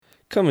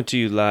Coming to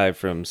you live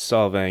from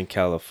Solvang,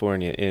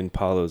 California in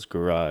Paulo's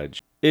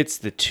garage. It's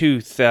the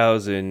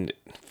 2000...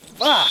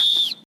 Fuck!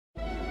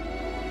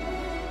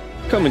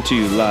 Coming to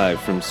you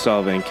live from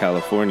Solvang,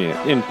 California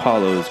in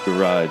Paulo's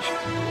garage.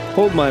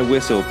 Hold My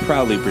Whistle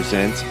proudly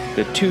presents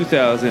the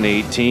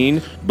 2018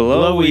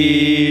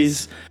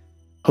 Blowies.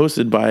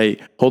 Hosted by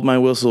Hold My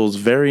Whistle's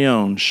very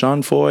own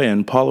Sean Foy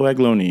and Paulo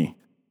Agloni.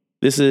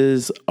 This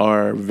is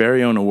our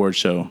very own award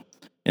show.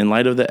 In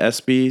light of the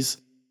ESPYs,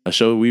 a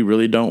show we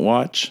really don't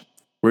watch,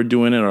 we're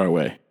doing it our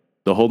way,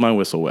 the Hold My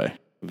Whistle way.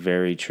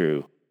 Very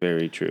true.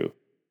 Very true.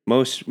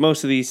 Most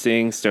of these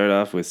things start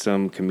off with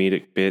some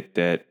comedic bit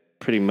that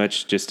pretty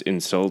much just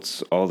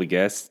insults all the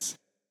guests.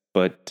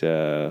 But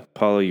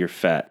Paulo, you're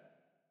fat.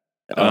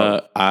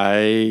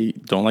 I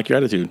don't like your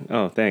attitude.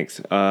 Oh,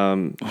 thanks.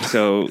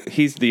 So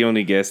he's the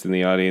only guest in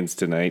the audience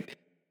tonight.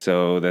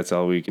 So that's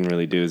all we can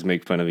really do is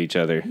make fun of each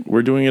other.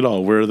 We're doing it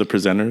all. We're the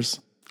presenters.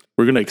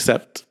 We're going to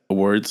accept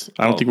awards.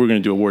 I don't think we're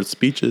going to do award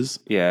speeches.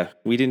 Yeah,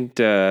 we didn't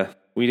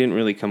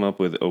really come up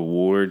with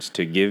awards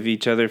to give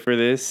each other for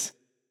this,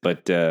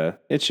 but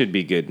it should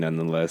be good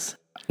nonetheless.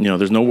 You know,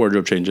 there's no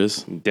wardrobe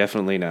changes.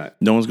 Definitely not.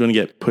 No one's going to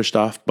get pushed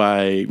off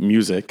by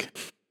music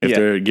if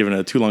they're giving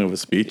a too long of a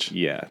speech.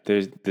 Yeah,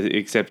 the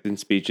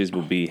acceptance speeches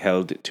will be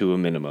held to a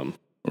minimum.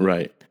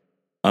 Right.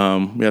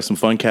 We have some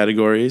fun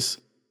categories,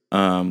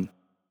 and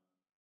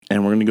we're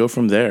going to go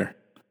from there.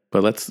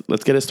 But let's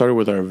get it started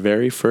with our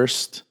very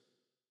first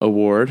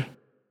award.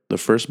 The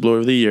first blow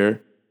of the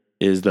year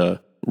is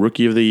the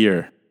Rookie of the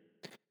Year.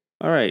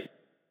 All right.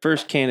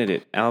 First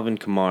candidate, Alvin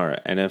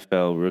Kamara,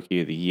 NFL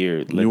Rookie of the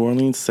Year. New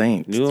Orleans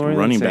Saints,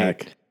 running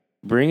back.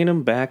 Bringing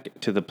him back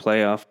to the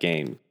playoff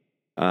game.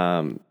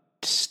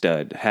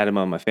 Stud. Had him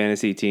on my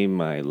fantasy team,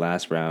 my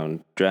last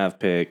round draft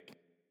pick.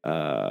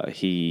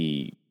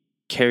 He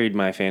carried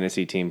my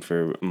fantasy team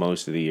for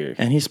most of the year.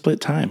 And he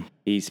split time.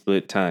 Is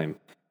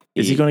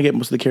he going to get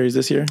most of the carries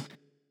this year?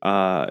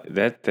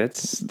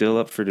 That's still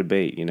up for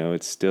debate. You know,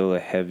 it's still a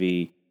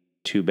heavy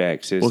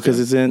two-back system. Well, because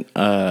isn't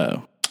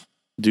not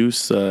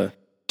Deuce,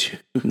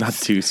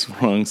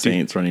 wrong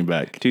Saints running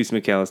back. Deuce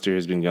McAllister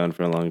has been gone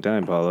for a long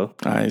time, Paulo.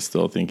 I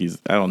still think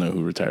I don't know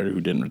who retired or who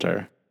didn't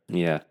retire.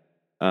 Yeah.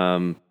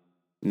 No,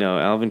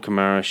 Alvin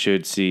Kamara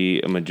should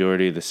see a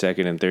majority of the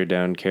second and third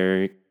down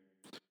carry.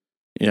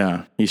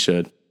 Yeah, he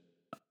should.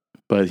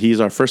 But he's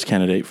our first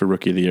candidate for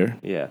Rookie of the Year.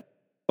 Yeah.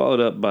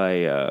 Followed up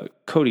by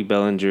Cody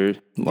Bellinger.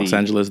 Los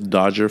Angeles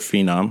Dodger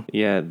phenom.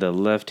 Yeah, the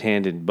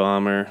left-handed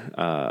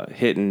bomber,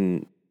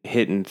 hitting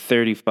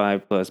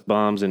 35-plus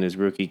bombs in his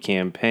rookie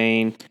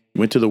campaign.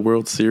 Went to the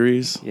World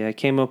Series. Yeah,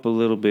 came up a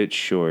little bit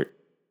short,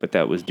 but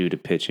that was due to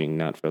pitching,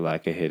 not for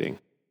lack of hitting.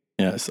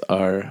 Yes,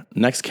 our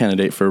next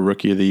candidate for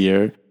Rookie of the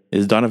Year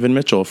is Donovan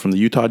Mitchell from the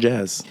Utah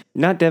Jazz.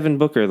 Not Devin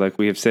Booker, like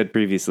we have said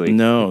previously.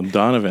 No,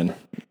 Donovan.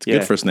 It's a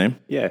good first name.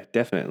 Yeah,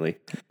 definitely.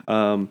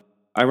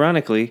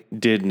 Ironically,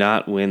 did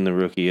not win the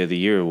Rookie of the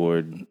Year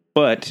award,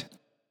 but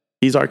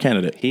he's our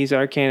candidate. He's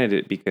our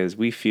candidate because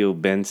we feel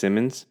Ben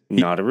Simmons,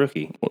 not a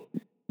rookie.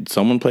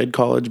 Someone played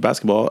college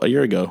basketball a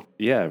year ago.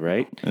 Yeah,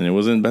 right? And it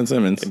wasn't Ben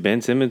Simmons.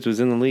 Ben Simmons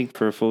was in the league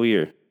for a full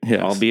year. Yes.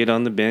 Albeit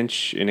on the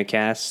bench in a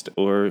cast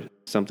or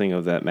something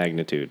of that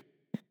magnitude.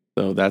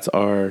 So that's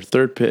our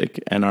third pick.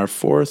 And our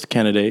fourth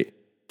candidate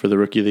for the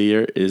Rookie of the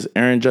Year is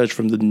Aaron Judge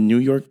from the New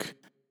York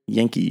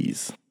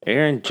Yankees.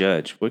 Aaron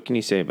Judge, what can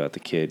you say about the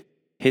kid?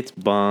 Hits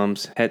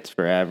bombs, hits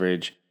for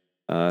average.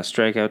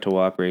 Strikeout to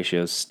walk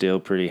ratio is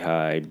still pretty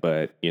high,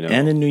 but you know.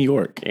 And in New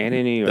York.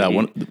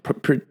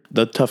 That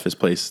the toughest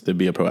place to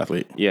be a pro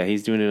athlete. Yeah,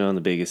 he's doing it on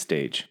the biggest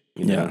stage.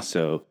 You know?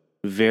 So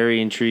very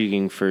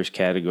intriguing first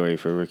category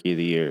for Rookie of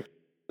the Year.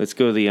 Let's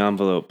go to the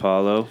envelope,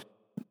 Paulo.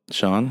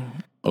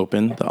 Sean,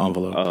 open the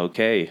envelope.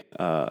 Okay,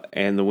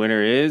 and the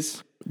winner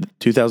is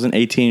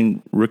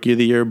 2018 Rookie of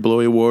the Year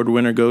Blowy Award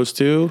winner goes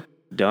to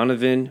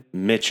Donovan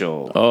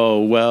Mitchell.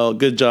 Oh well,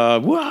 good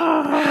job.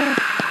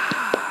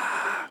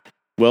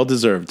 Well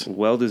deserved.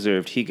 Well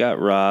deserved. He got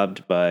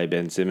robbed by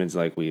Ben Simmons,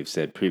 like we've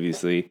said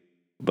previously.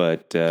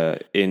 But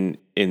in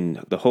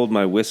the Hold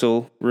My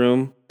Whistle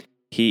room,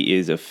 he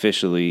is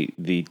officially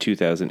the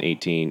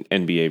 2018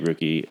 NBA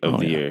Rookie of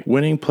the Year.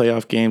 Winning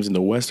playoff games in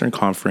the Western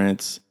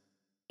Conference,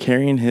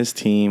 carrying his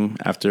team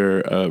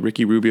after a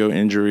Ricky Rubio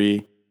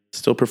injury,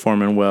 still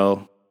performing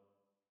well.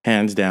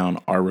 Hands down,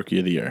 our Rookie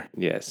of the Year.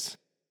 Yes.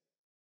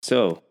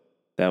 So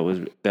that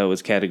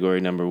was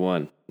category number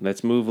one.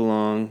 Let's move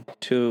along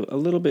to a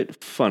little bit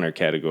funner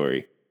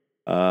category.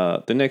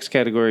 The next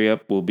category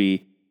up will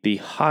be the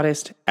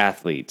hottest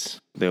athletes.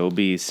 There will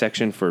be a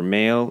section for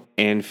male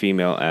and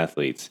female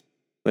athletes.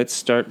 Let's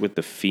start with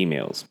the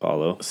females,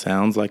 Paulo.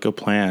 Sounds like a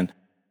plan.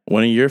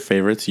 One of your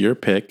favorites, your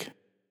pick,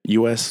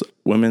 U.S.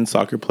 women's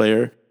soccer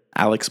player,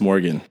 Alex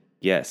Morgan.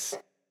 Yes.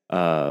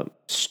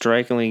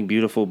 Strikingly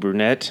beautiful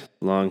brunette,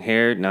 long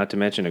hair, not to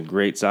mention a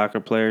great soccer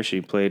player.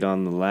 She played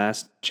on the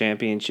last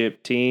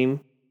championship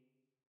team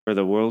for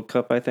the World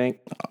Cup, I think.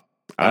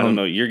 I don't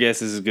know. Your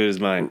guess is as good as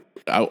mine.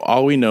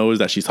 All we know is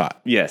that she's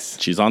hot. Yes.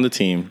 She's on the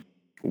team.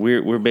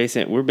 We're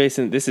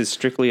basing this is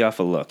strictly off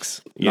of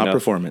looks, Not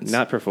performance.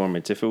 Not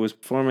performance. If it was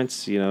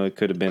performance, it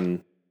could have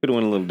went a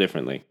little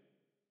differently.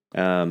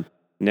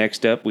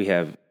 Next up, we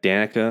have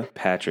Danica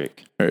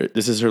Patrick.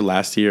 This is her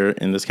last year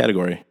in this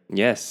category.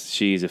 Yes,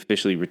 she's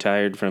officially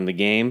retired from the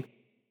game,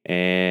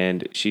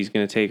 and she's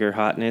going to take her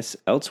hotness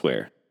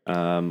elsewhere.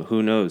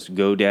 Who knows?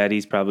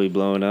 GoDaddy's probably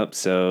blowing up,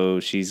 so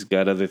she's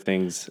got other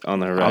things on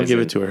the horizon. I'll give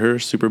it to her. Her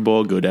Super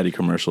Bowl GoDaddy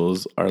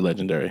commercials are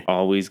legendary.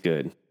 Always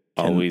good.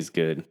 Always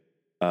good.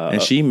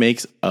 And she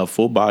makes a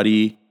full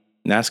body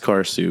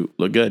NASCAR suit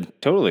look good.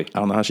 Totally. I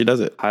don't know how she does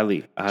it.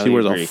 Highly She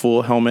wears agree. a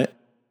full helmet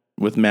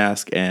with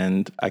mask,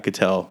 and I could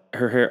tell.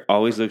 Her hair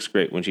always looks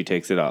great when she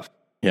takes it off.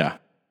 Yeah.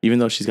 Even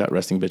though she's got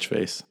resting bitch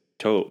face.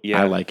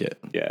 Yeah. I like it.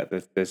 Yeah,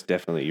 that's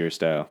definitely your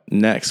style.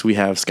 Next, we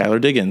have Skylar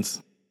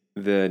Diggins,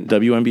 The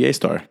WNBA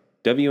star.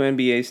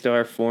 WNBA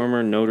star,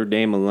 former Notre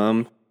Dame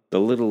alum, the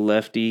little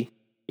lefty.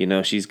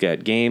 She's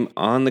got game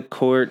on the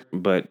court,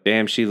 but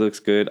damn, she looks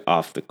good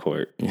off the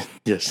court.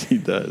 Yes, she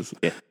does.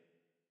 Yeah.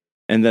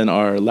 And then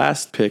our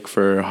last pick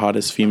for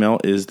hottest female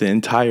is the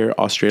entire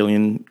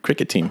Australian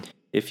cricket team.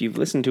 If you've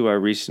listened to our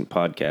recent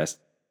podcast,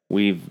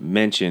 we've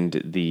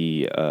mentioned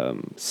the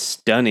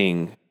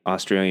stunning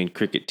Australian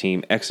cricket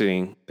team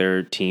exiting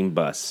their team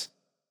bus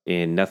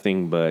in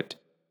nothing but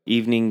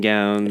evening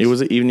gowns. It was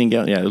an evening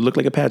gown. Yeah, it looked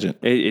like a pageant.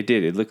 It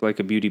did. It looked like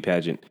a beauty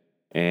pageant.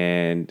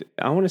 And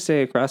I want to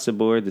say across the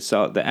board,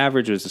 the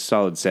average was a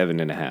solid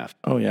 7.5.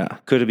 Oh, yeah.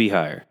 Could it be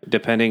higher,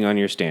 depending on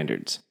your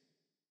standards?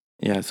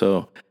 Yeah,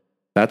 so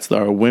that's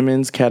our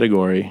women's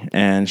category.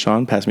 And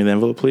Sean, pass me the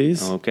envelope,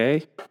 please.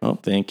 Okay. Oh,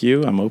 thank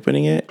you. I'm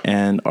opening it.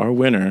 And our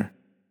winner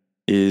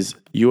is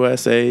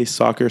USA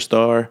soccer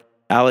star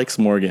Alex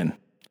Morgan.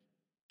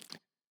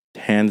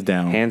 Hands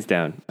down. Hands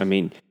down. I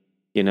mean,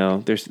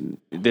 there's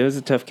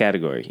a tough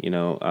category.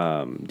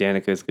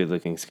 Danica's good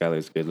looking,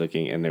 Skylar's good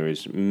looking, and there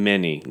was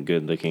many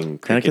good looking.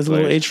 Danica's a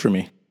little age for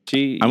me.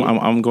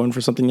 I'm going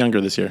for something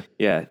younger this year.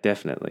 Yeah,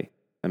 definitely.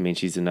 I mean,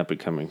 she's an up and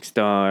coming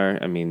star.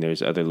 I mean,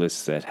 there's other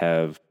lists that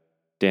have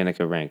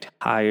Danica ranked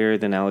higher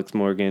than Alex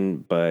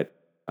Morgan, but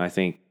I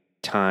think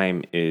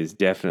time is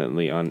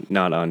definitely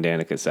not on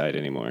Danica's side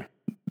anymore.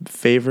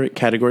 Favorite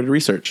category to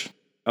research?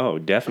 Oh,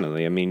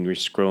 definitely. I mean, we're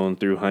scrolling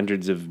through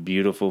hundreds of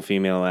beautiful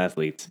female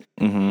athletes.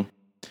 Mm-hmm.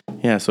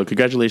 Yeah, so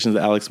congratulations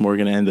to Alex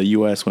Morgan and the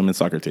U.S. women's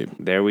soccer team.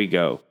 There we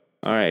go.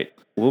 All right.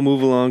 We'll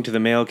move along to the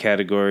male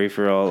category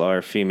for all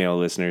our female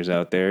listeners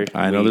out there.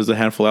 I know there's a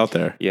handful out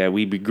there. Yeah,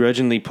 we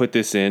begrudgingly put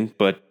this in,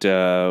 but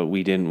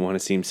we didn't want to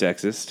seem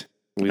sexist.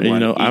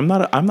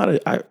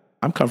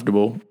 I'm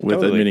comfortable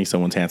with admitting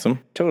someone's handsome.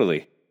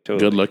 Totally.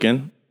 Good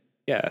looking.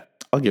 Yeah.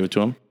 I'll give it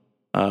to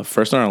him.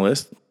 First on our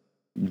list,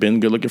 been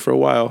good looking for a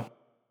while.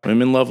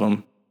 Women love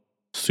him.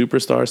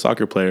 Superstar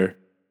soccer player,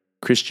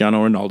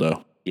 Cristiano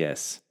Ronaldo.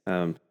 Yes.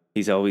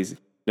 He's always,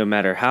 no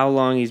matter how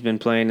long he's been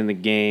playing in the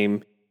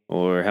game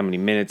or how many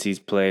minutes he's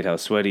played, how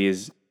sweaty he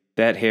is,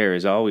 that hair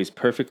is always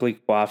perfectly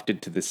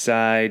wafted to the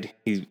side.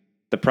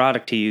 The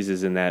product he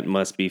uses in that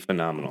must be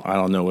phenomenal. I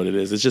don't know what it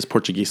is. It's just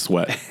Portuguese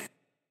sweat.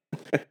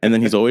 And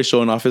then he's always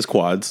showing off his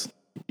quads.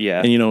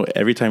 Yeah. And,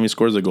 every time he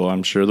scores a goal,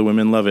 I'm sure the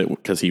women love it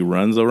because he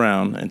runs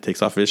around and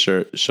takes off his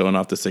shirt, showing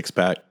off the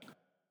six-pack.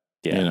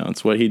 Yeah.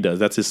 It's what he does.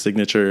 That's his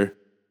signature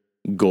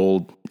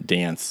gold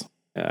dance.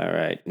 All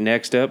right.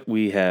 Next up,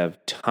 we have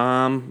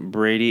Tom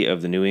Brady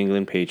of the New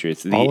England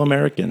Patriots.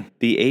 All-American.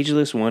 The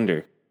ageless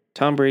wonder.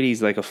 Tom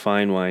Brady's like a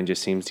fine wine,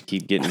 just seems to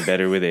keep getting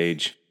better with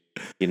age.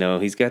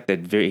 He's got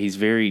he's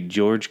very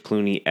George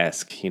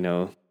Clooney-esque,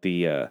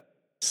 the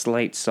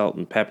slight salt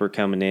and pepper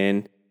coming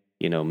in,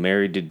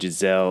 married to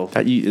Giselle.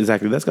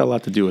 Exactly. That's got a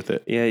lot to do with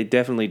it. Yeah, it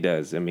definitely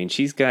does. I mean,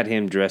 she's got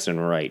him dressing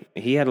right.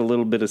 He had a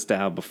little bit of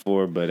style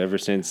before, but ever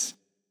since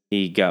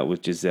he got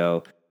with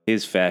Giselle,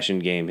 his fashion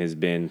game has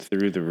been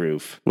through the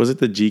roof. Was it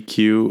the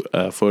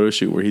GQ photo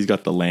shoot where he's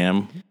got the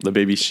lamb, the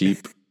baby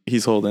sheep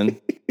he's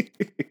holding?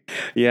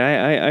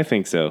 Yeah, I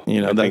think so.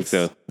 I think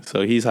so.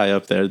 So he's high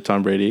up there,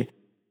 Tom Brady.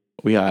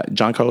 We got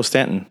Giancarlo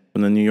Stanton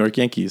from the New York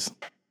Yankees.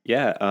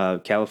 Yeah,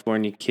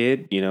 California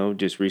kid,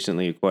 just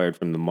recently acquired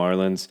from the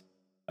Marlins.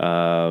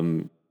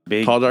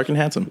 Big, tall, dark, and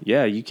handsome.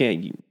 Yeah,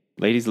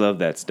 ladies love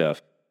that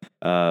stuff.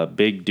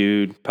 Big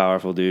dude,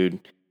 powerful dude,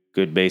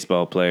 good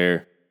baseball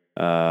player.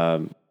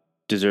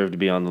 Deserved to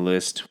be on the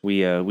list.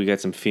 We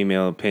got some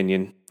female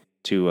opinion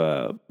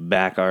to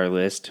back our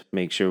list.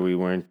 Make sure we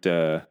weren't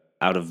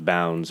out of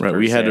bounds. Right.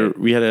 We had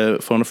to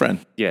phone a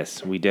friend.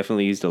 Yes, we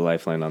definitely used a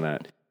lifeline on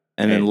that.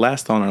 And then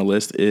last on our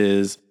list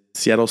is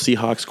Seattle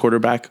Seahawks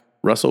quarterback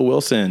Russell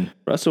Wilson.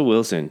 Russell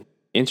Wilson,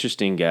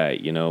 interesting guy.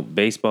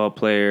 Baseball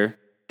player,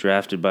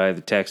 drafted by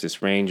the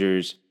Texas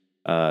Rangers,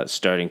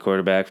 starting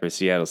quarterback for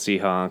Seattle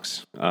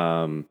Seahawks.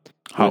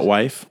 Hot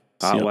wife.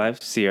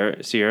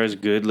 Sierra's a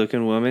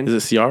good-looking woman. Is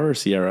it Ciara or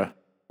Sierra?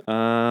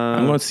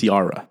 I'm going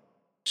Ciara.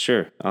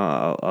 Sure,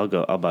 I'll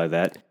go. I'll buy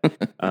that.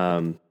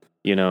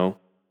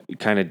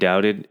 Kind of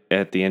doubted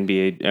at the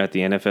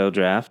NFL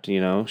draft.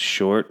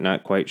 Short,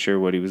 not quite sure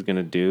what he was going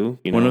to do.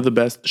 One of the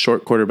best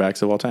short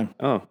quarterbacks of all time.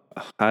 Oh,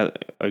 I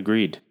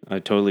agreed. I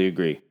totally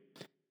agree.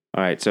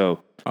 All right,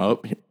 so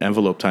Oh,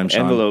 envelope time,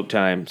 Sean. envelope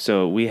time.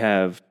 So we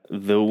have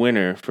the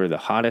winner for the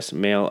hottest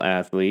male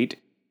athlete,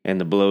 and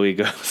the blowy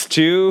goes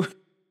to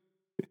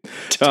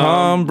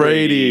Tom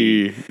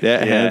Brady.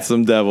 That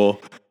handsome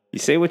devil. You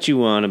say what you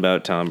want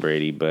about Tom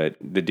Brady, but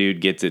the dude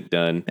gets it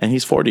done. And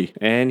he's 40.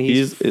 And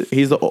he's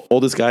the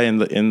oldest guy in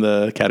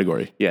the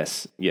category.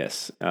 Yes.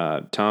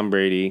 Tom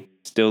Brady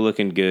still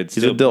looking good.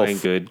 He's still a DILF. playing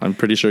good. I'm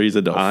pretty sure he's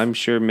a DILF. I'm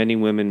sure many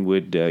women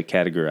would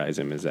categorize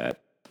him as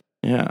that.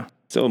 Yeah.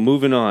 So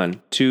moving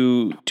on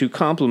to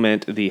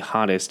complement the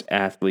hottest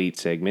athlete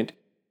segment,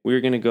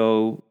 we're going to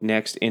go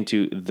next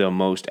into the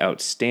most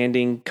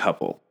outstanding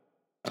couple.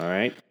 All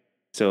right.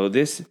 So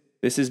this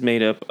is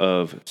made up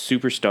of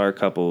superstar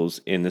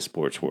couples in the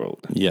sports world.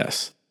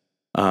 Yes.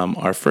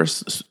 Our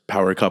first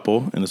power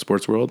couple in the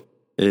sports world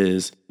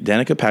is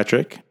Danica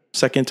Patrick,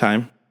 second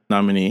time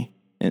nominee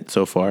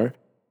so far,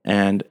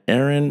 and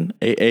Aaron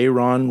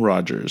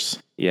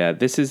Rodgers. Yeah,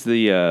 this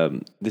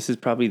is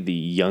probably the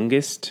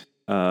youngest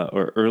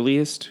or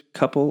earliest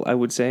couple, I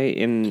would say,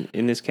 in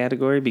this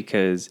category,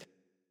 because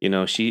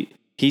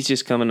he's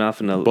just coming off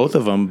both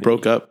of them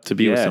broke up to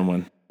be with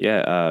someone.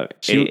 Yeah,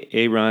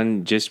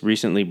 Aaron just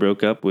recently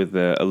broke up with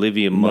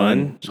Olivia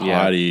Munn.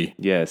 Hottie.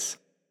 Yes.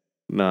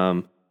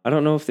 I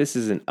don't know if this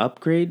is an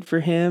upgrade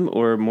for him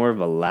or more of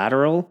a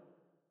lateral,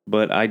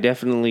 but I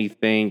definitely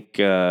think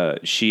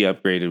she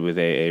upgraded with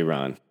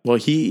Aaron. Well,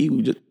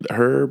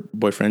 her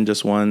boyfriend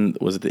just won.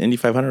 Was it the Indy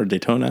 500 or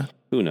Daytona?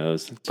 Who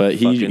knows? But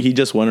he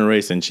just won a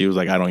race, and she was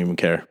like, "I don't even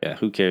care." Yeah,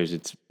 who cares?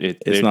 It's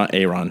not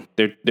Aaron.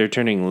 They're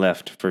turning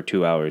left for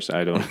 2 hours.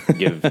 I don't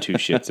give two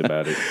shits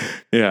about it.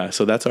 Yeah,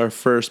 so that's our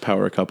first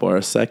power couple.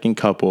 Our second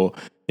couple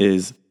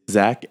is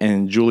Zach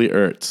and Julie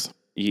Ertz.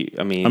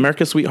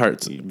 America's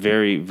sweethearts.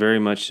 Very, very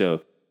much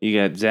so. You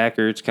got Zach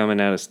Ertz coming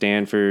out of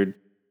Stanford,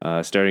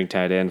 starting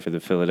tight end for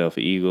the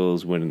Philadelphia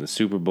Eagles, winning the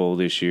Super Bowl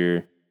this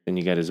year. Then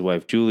you got his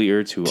wife Julie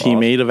Ertz, who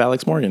teammate of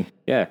Alex Morgan.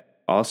 Yeah,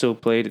 also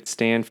played at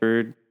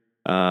Stanford.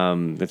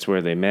 That's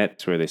where they met.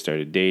 That's where they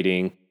started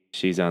dating.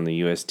 She's on the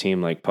U.S.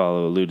 team, like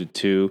Paulo alluded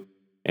to,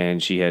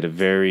 and she had a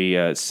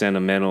very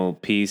sentimental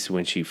piece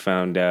when she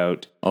found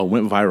out. Oh,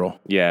 went viral.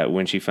 Yeah,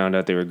 when she found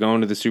out they were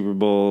going to the Super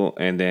Bowl,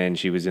 and then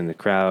she was in the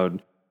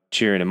crowd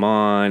cheering him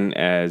on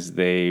as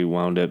they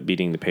wound up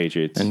beating the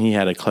Patriots. And he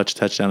had a clutch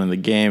touchdown in the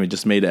game. It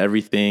just made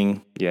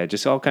everything. Yeah,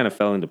 just all kind of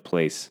fell into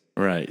place.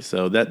 Right.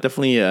 So that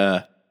definitely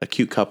a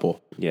cute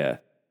couple. Yeah.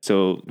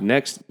 So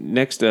next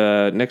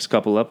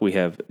couple up, we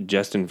have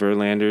Justin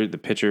Verlander, the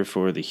pitcher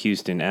for the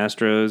Houston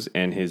Astros,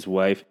 and his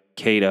wife,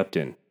 Kate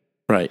Upton.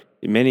 Right.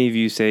 Many of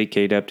you say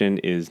Kate Upton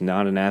is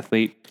not an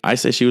athlete. I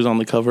say she was on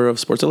the cover of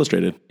Sports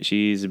Illustrated.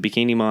 She's a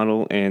bikini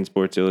model, and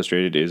Sports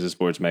Illustrated is a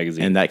sports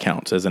magazine. And that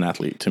counts as an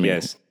athlete to me.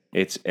 Yes.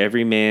 It's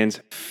every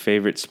man's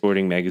favorite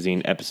sporting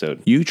magazine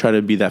episode. You try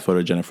to be that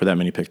photogenic for that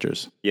many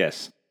pictures.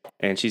 Yes.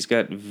 And she's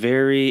got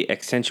very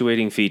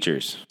accentuating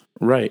features.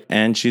 Right.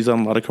 And she's on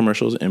a lot of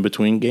commercials in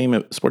between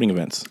sporting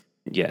events.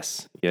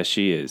 Yes. Yes,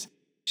 she is.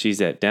 She's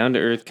that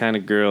down-to-earth kind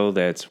of girl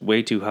that's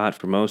way too hot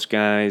for most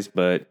guys,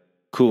 but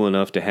cool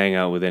enough to hang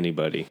out with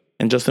anybody.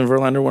 And Justin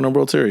Verlander won a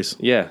World Series.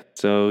 Yeah.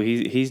 So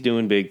he's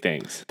doing big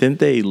things. Didn't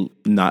they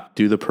not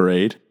do the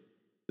parade?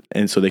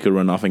 And so they could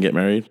run off and get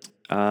married?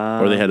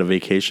 Or they had a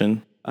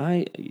vacation?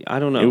 I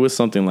don't know. It was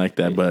something like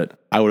that, but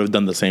I would have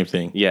done the same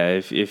thing. Yeah.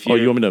 If you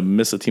you want me to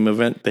miss a team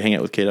event to hang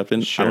out with Kate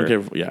Upton? Sure. I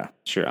don't care. Yeah.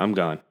 Sure. I'm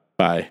gone.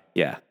 Bye.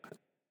 Yeah.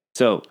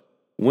 So,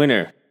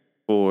 winner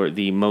for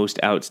the most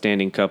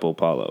outstanding couple,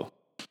 Paulo,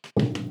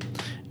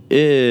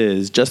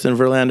 is Justin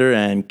Verlander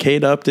and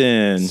Kate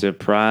Upton.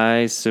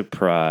 Surprise,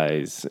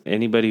 surprise.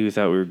 Anybody who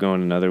thought we were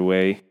going another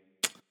way,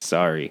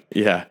 sorry.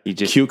 Yeah.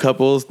 Cute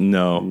couples?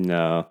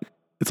 No.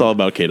 It's all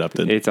about Kate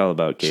Upton. It's all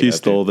about Kate She Upton.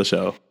 stole the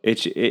show.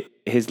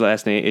 His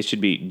last name, it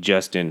should be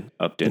Justin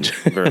Upton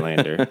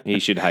Verlander. He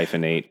should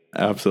hyphenate.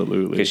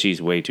 Absolutely. Because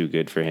she's way too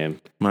good for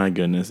him. My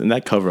goodness. And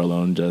that cover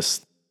alone,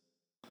 just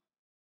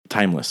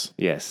timeless.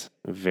 Yes.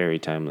 Very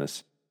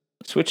timeless.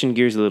 Switching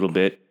gears a little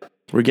bit.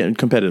 We're getting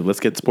competitive.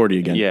 Let's get sporty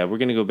again. Yeah, we're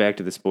going to go back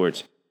to the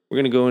sports. We're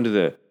going to go into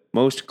the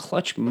most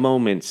clutch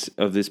moments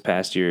of this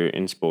past year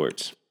in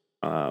sports.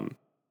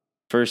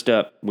 First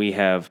up, we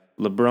have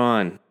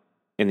LeBron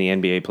in the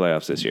NBA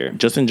playoffs this year.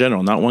 Just in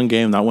general, not one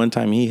game, not one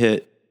time. He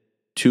hit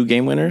 2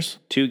 game winners.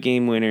 2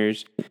 game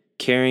winners,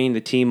 carrying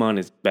the team on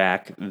his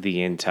back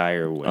the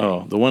entire way.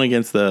 Oh, the one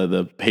against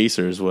the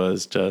Pacers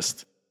was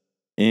just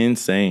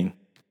insane.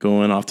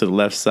 Going off to the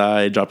left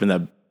side, dropping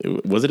that.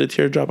 Was it a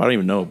teardrop? I don't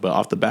even know, but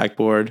off the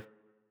backboard.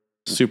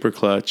 Super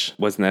clutch.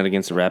 Wasn't that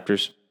against the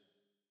Raptors?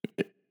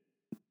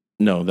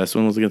 No, that's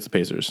one was against the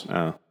Pacers.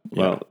 Oh,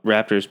 well, yeah.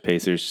 Raptors,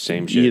 Pacers,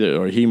 same shit. Either,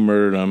 or he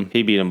murdered them.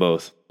 He beat them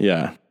both.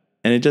 Yeah.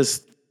 And it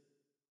just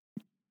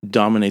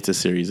dominates a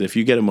series. If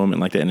you get a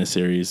moment like that in a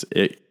series,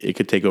 it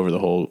could take over the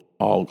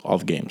all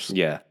the games.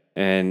 Yeah.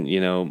 And,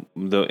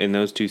 in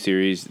those 2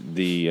 series,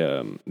 the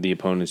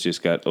opponents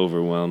just got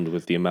overwhelmed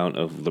with the amount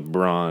of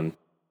LeBron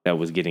that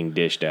was getting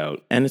dished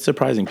out. And it's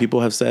surprising.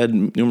 People have said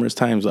numerous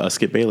times,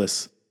 Skip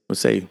Bayless would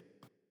say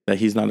that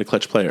he's not a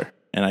clutch player.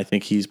 And I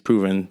think he's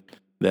proven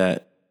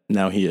that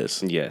Now he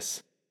is.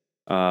 Yes.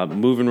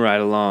 Moving right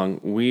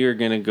along, we are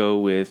going to go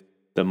with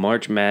the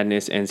March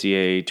Madness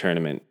NCAA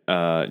tournament.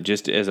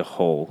 Just as a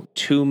whole,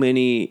 too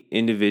many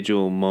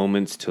individual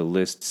moments to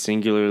list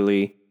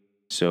singularly,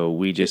 so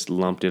we just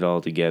lumped it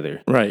all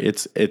together. Right.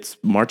 It's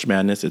March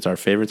Madness. It's our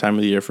favorite time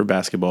of the year for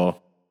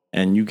basketball.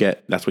 And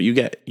that's what you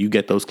get. You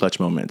get those clutch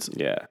moments.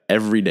 Yeah.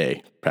 Every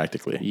day,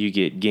 practically. You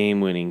get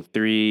game-winning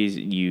threes.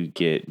 You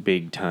get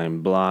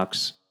big-time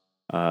blocks.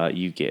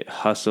 You get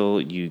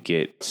hustle. You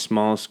get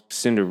small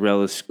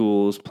Cinderella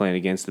schools playing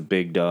against the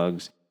big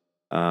dogs.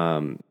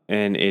 And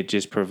it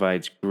just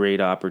provides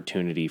great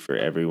opportunity for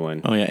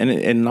everyone. Oh, yeah.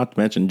 And not to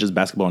mention just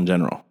basketball in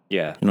general.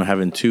 Yeah.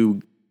 Having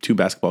two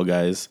basketball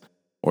guys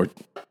or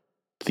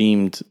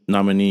themed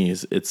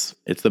nominees, it's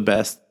the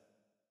best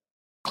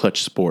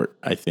clutch sport,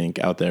 I think,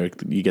 out there.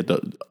 You get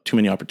too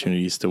many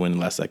opportunities to win in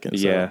last second.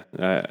 So. Yeah.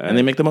 And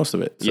they make the most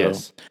of it. So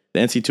yes. The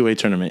NC2A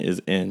tournament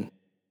is in.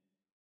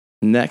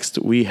 Next,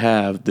 we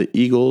have the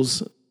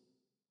Eagles'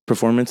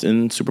 performance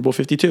in Super Bowl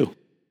 52.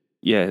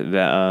 Yeah,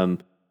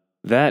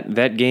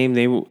 that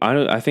game,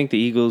 I think the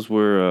Eagles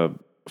were a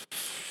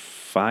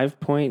 6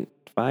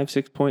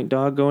 point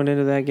dog going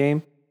into that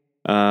game.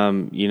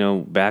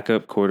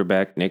 Backup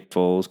quarterback Nick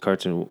Foles,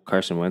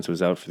 Carson Wentz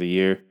was out for the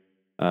year.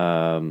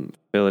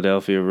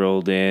 Philadelphia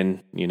rolled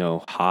in,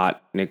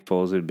 hot. Nick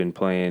Foles had been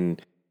playing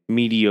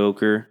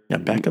mediocre. Yeah,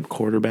 backup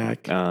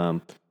quarterback.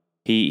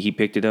 He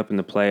picked it up in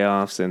the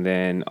playoffs, and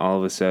then all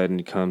of a sudden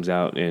he comes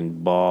out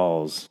and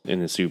balls in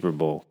the Super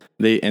Bowl.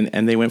 They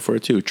went for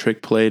it too.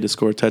 Trick play to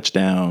score a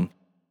touchdown.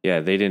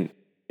 Yeah, they didn't.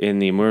 In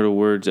the immortal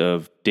words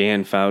of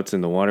Dan Fouts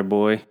and the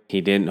Waterboy,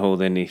 he didn't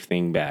hold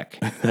anything back.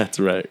 That's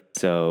right.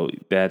 So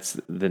that's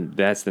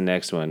the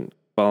next one.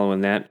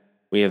 Following that,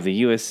 we have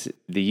the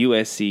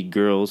USC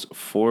girls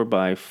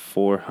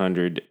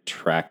 4x400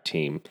 track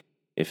team.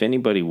 If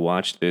anybody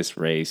watched this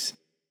race,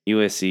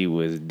 USC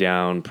was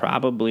down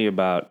probably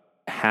about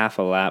half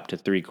a lap to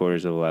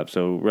 3/4 of a lap,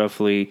 so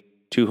roughly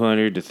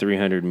 200 to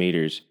 300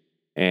 meters.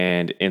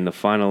 And in the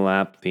final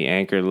lap, the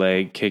anchor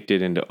leg kicked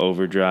it into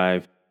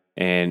overdrive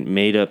and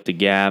made up the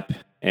gap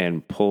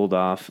and pulled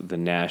off the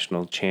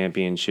national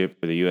championship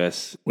for the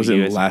U.S. Was it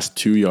the last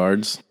 2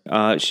 yards?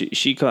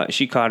 She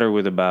caught her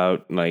with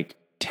about like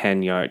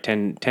 10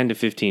 to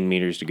 15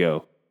 meters to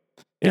go.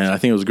 And I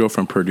think it was a girl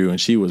from Purdue, and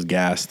she was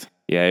gassed.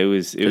 Yeah, it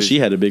was. She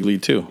had a big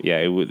lead too. Yeah,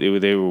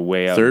 they were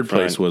way out. Third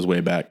place was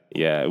way back.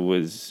 Yeah, it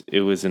was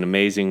an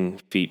amazing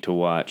feat to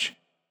watch.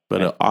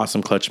 But an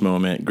awesome clutch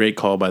moment. Great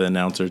call by the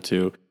announcer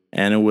too,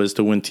 and it was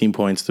to win team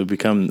points to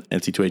become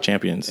NC2A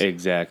champions.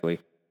 Exactly.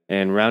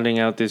 And rounding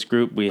out this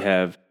group, we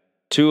have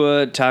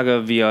Tua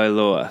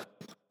Tagovailoa.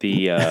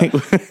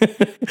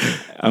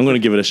 I'm going to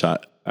give it a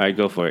shot. All right,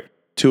 go for it.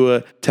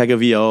 Tua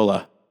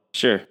Tagovailoa.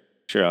 Sure.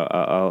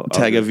 I'll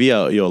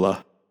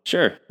Tagovailoa.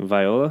 Sure.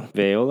 Viola.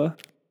 Viola.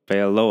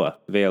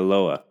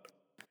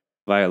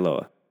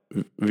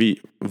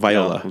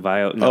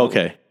 No,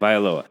 okay.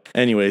 Viola.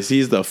 Anyways,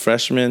 he's the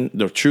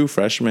true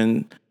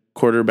freshman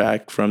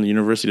quarterback from the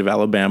University of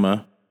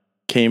Alabama.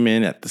 Came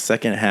in at the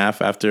second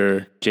half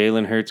after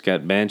Jalen Hurts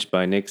got benched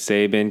by Nick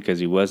Saban because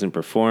he wasn't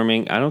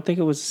performing. I don't think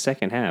it was the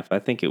second half. I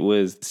think it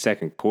was the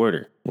second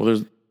quarter.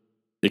 Well,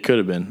 it could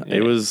have been. Yeah.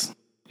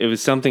 It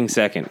was something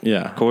second.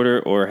 Yeah.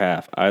 Quarter or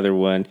half. Either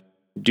one.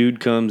 Dude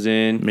comes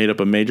in. Made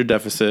up a major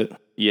deficit.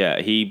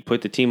 Yeah, he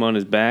put the team on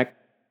his back,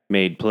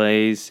 made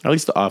plays. At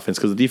least the offense,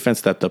 because the defense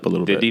stepped up a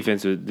little bit.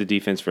 The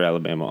defense for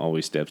Alabama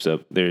always steps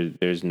up.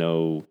 There's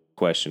no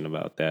question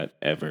about that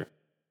ever.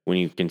 When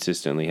you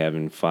consistently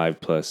having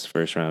 5+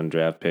 first-round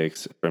draft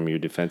picks from your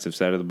defensive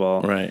side of the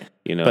ball. Right.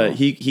 But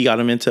he got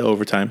him into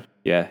overtime.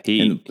 Yeah.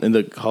 In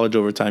the college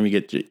overtime, you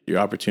get your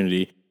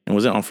opportunity. And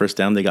was it on first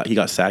down? He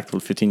got sacked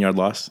with a 15-yard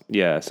loss?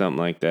 Yeah, something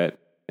like that.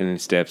 And then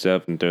steps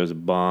up and throws a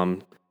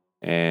bomb.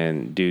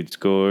 And dude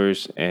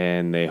scores,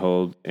 and they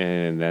hold,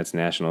 and that's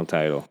national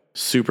title.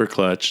 Super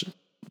clutch.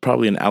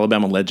 Probably an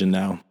Alabama legend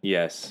now.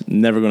 Yes.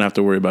 Never going to have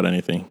to worry about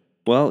anything.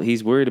 Well,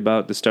 he's worried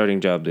about the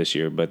starting job this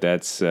year, but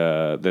that's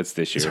this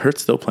year. Is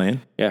Hurts still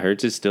playing? Yeah,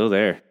 Hurts is still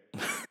there.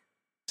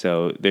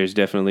 So there's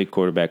definitely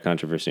quarterback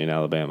controversy in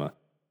Alabama.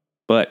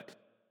 But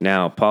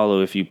now,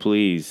 Paulo, if you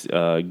please,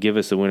 give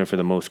us the winner for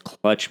the most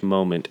clutch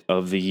moment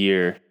of the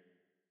year.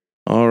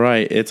 All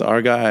right, it's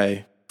our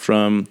guy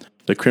from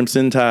the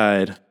Crimson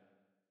Tide,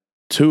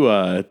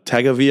 Tua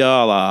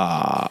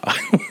Tagovailoa.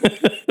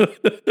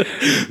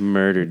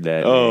 Murdered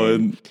that. Oh,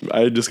 and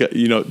I just got,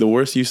 the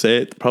worse you say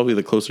it, probably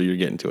the closer you're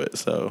getting to it.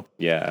 So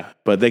yeah,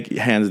 but they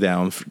hands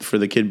down for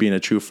the kid being a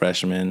true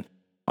freshman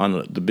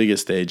on the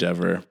biggest stage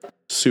ever,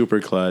 super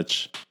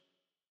clutch.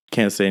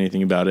 Can't say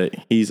anything about it.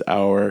 He's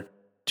our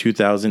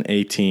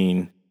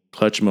 2018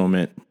 Clutch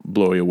Moment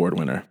Blowy Award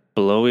winner.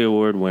 Blowy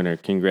Award winner.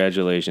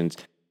 Congratulations.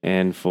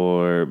 And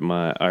for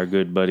our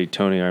good buddy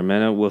Tony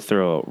Armena, we'll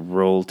throw a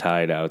Roll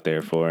Tide out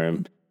there for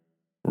him.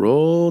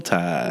 Roll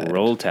Tide.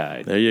 Roll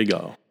Tide. There you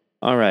go.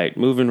 All right,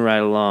 moving right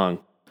along.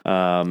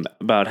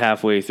 About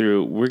halfway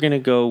through, we're going to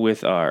go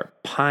with our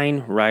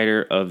Pine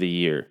Rider of the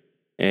Year.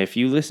 And if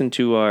you listen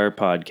to our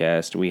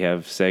podcast, we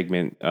have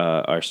segment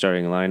our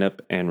starting lineup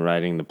and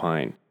Riding the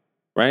Pine.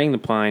 Riding the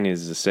Pine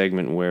is a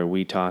segment where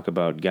we talk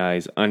about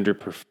guys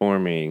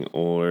underperforming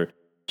or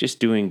just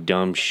doing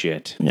dumb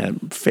shit. Yeah,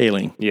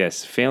 failing.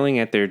 Yes, failing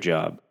at their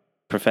job.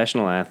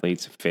 Professional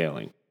athletes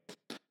failing.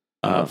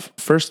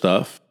 First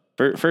off,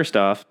 First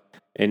off,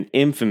 an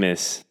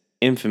infamous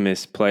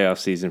playoff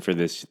season for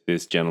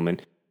this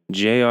gentleman,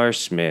 J.R.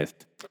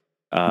 Smith.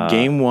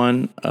 Game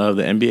 1 of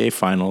the NBA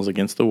Finals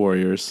against the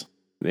Warriors.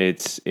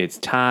 It's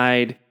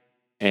tied,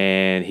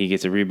 and he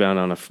gets a rebound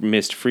on a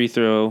missed free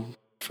throw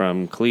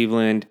from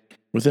Cleveland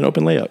with an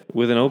open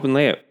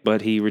layup.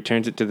 But he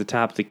returns it to the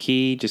top of the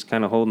key, just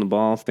kind of holding the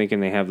ball, thinking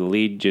they have the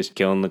lead, just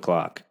killing the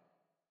clock.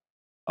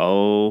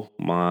 Oh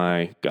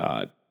my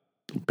God.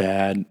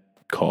 Bad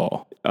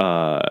call.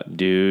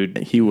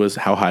 Dude.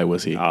 How high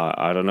was he?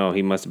 I don't know.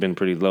 He must have been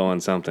pretty low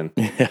on something.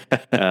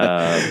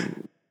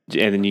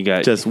 And then you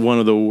got just one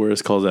of the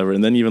worst calls ever.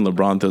 And then even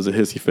LeBron throws a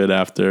hissy fit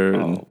after.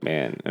 Oh,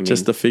 man. I mean,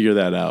 just to figure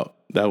that out.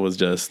 That was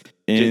just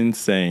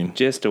insane.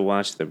 Just to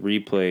watch the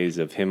replays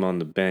of him on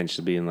the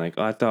bench being like,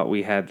 I thought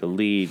we had the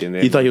lead. And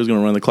then he thought he was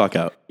going to run the clock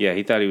out. Yeah,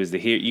 he thought he was the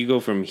hero. You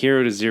go from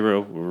hero to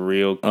zero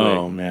real quick.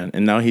 Oh, man.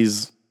 And now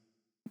he's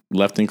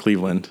left in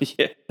Cleveland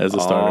as a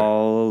starter.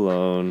 All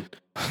alone.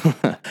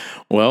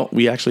 Well,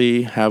 we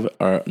actually have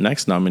our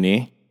next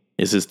nominee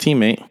is his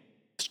teammate,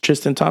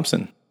 Tristan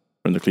Thompson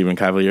from the Cleveland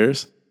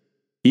Cavaliers.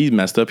 He's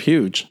messed up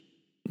huge,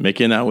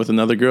 making out with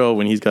another girl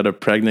when he's got a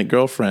pregnant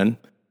girlfriend,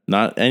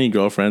 not any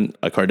girlfriend,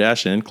 a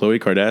Kardashian, Khloe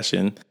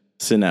Kardashian,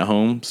 sitting at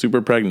home,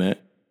 super pregnant,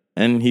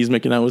 and he's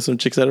making out with some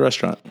chicks at a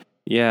restaurant.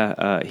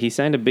 Yeah, he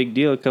signed a big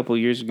deal a couple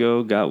years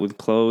ago, got with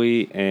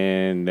Khloe,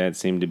 and that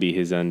seemed to be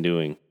his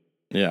undoing.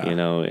 Yeah,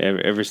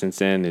 ever since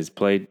then, his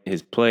play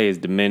has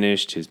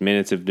diminished, his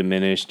minutes have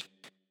diminished,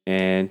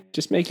 and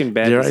just making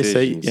bad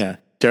decisions.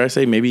 Dare I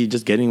say, maybe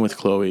just getting with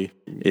Khloe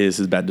is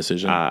his bad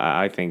decision.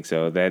 I think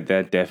so.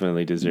 That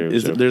definitely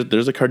deserves.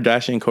 There's a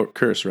Kardashian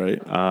curse,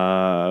 right?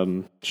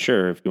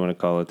 Sure, if you want to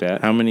call it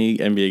that. How many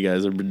NBA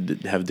guys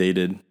have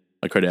dated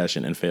a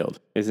Kardashian and failed?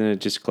 Isn't it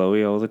just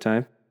Khloe all the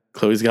time?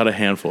 Khloe's got a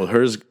handful.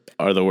 Hers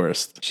are the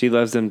worst. She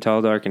loves them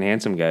tall, dark, and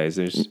handsome guys.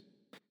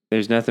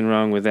 There's nothing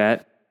wrong with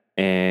that,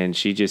 and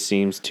she just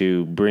seems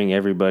to bring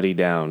everybody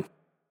down.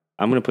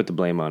 I'm going to put the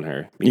blame on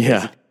her.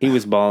 Yeah. He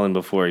was balling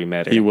before he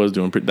met her. He was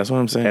doing that's what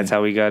I'm saying. That's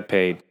how he got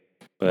paid.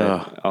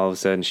 But all of a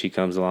sudden she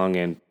comes along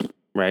and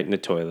right in the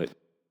toilet.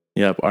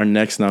 Yep. Our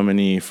next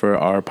nominee for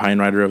our Pine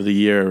Rider of the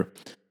Year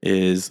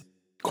is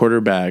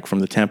quarterback from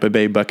the Tampa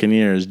Bay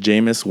Buccaneers,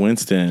 Jameis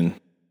Winston.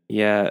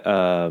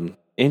 Yeah.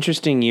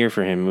 Interesting year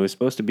for him. It was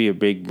supposed to be a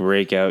big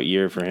breakout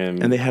year for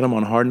him. And they had him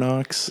on Hard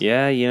Knocks.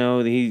 Yeah.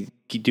 He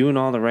doing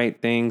all the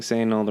right things,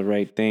 saying all the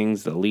right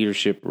things, the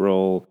leadership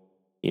role.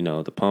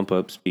 The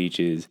pump-up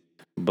speeches,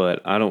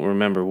 but I don't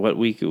remember what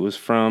week it was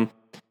from.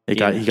 He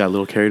got a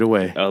little carried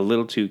away. A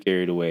little too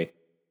carried away.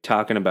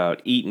 Talking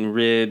about eating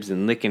ribs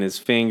and licking his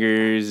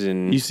fingers.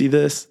 And you see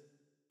this?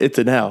 It's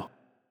an L,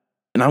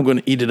 and I'm going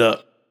to eat it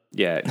up.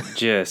 Yeah,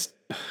 just,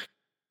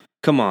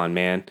 come on,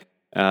 man.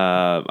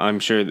 I'm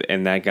sure,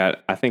 and I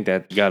think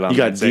that got on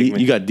that segment.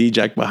 You got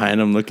D-Jack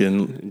behind him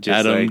looking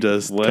just at him,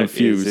 just what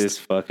confused. What is this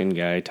fucking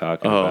guy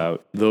talking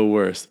about? The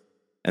worst.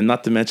 And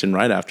not to mention,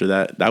 right after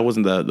that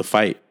wasn't the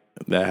fight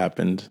that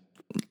happened.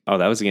 Oh,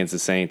 that was against the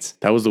Saints.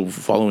 That was the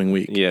following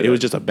week. Yeah, it was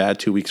just a bad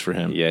 2 weeks for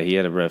him. Yeah, he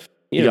had a rough.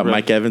 He got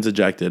Mike Evans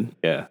ejected.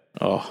 Yeah.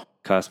 Oh,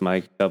 cost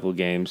Mike a couple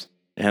games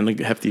and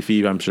a hefty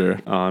fee, I'm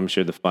sure. Oh, I'm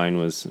sure the fine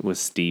was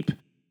steep.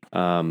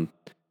 But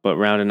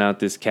rounding out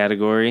this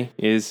category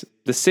is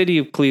the city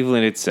of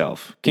Cleveland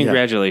itself.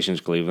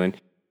 Congratulations,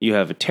 Cleveland. You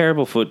have a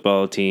terrible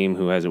football team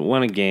who hasn't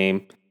won a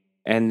game.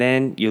 And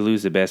then you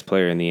lose the best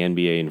player in the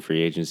NBA in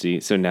free agency.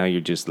 So now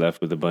you're just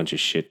left with a bunch of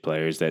shit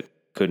players that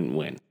couldn't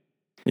win.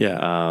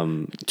 Yeah.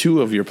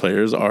 Two of your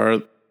players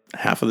are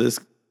half of this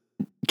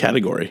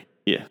category.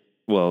 Yeah.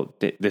 Well,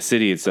 the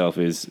city itself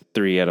is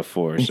 3 out of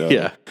 4.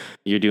 So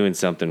you're doing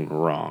something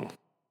wrong.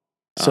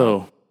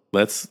 So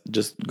let's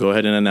just go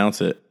ahead and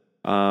announce it.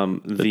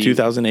 The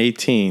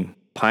 2018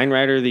 Pine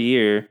Rider of the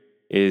Year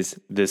is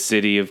the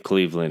city of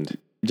Cleveland.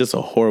 Just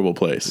a horrible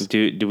place.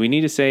 Do we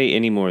need to say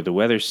any more? The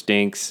weather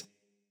stinks.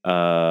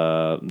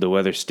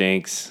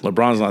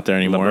 LeBron's not there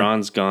anymore.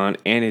 LeBron's gone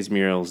and his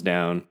mural's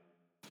down.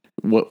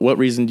 What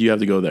reason do you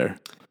have to go there?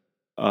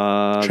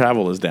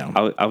 Travel is down.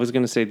 I was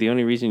going to say the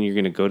only reason you're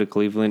going to go to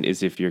Cleveland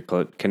is if you're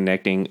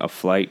connecting a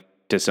flight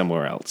to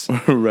somewhere else.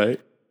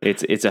 Right.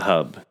 It's a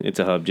hub. It's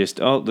a hub. Just,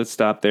 let's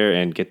stop there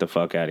and get the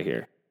fuck out of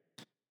here.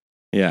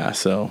 Yeah,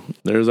 so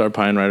there's our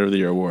Pine Rider of the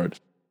Year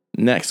award.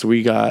 Next,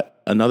 we got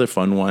another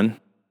fun one.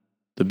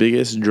 The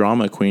biggest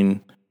drama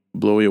queen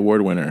Blowy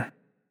Award winner.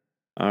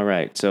 All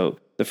right. So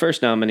the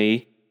first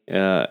nominee,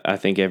 I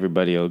think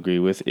everybody will agree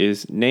with,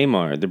 is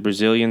Neymar, the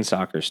Brazilian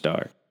soccer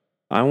star.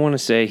 I want to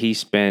say he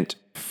spent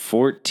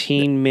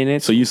 14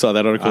 minutes. So you saw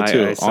that article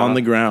too, on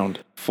the ground.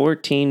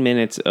 14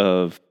 minutes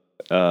of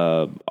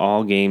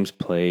all games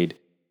played,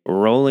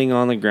 rolling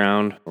on the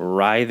ground,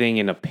 writhing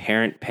in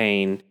apparent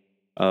pain,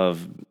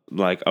 of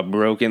like a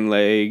broken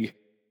leg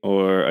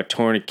or a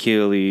torn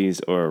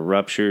Achilles or a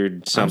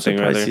ruptured something I'm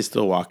or surprised other. he's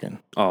still walking.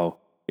 Oh,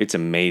 it's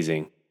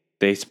amazing.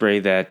 They spray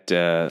that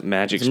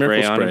magic It's a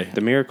miracle spray on spray. him,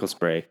 the miracle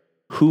spray.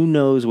 Who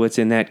knows what's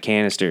in that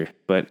canister?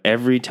 But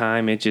every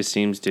time it just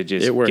seems to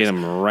just It works. get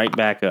him right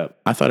back up.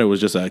 I thought it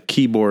was just a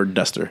keyboard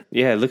duster.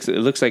 Yeah, it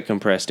looks like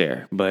compressed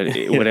air, but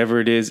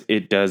whatever it is,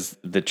 it does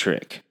the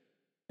trick.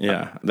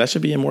 Yeah, that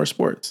should be in more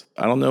sports.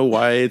 I don't know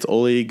why it's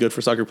only good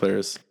for soccer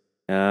players.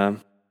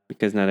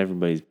 Because not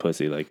everybody's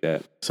pussy like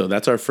that. So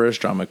that's our first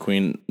drama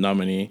queen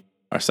nominee.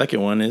 Our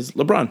second one is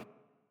LeBron.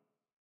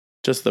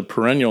 Just the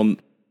perennial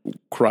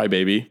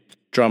crybaby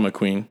drama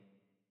queen.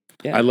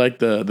 Yeah. I like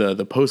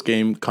the post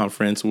game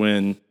conference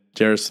when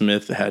Jared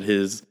Smith had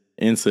his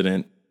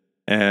incident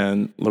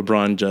and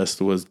LeBron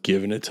just was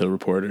giving it to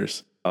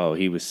reporters. Oh,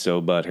 he was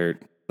so butthurt.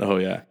 Oh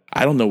yeah,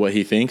 I don't know what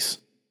he thinks.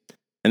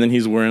 And then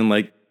he's wearing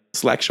like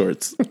slack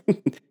shorts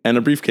and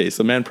a briefcase,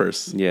 a man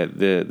purse. Yeah,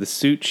 the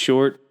suit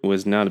short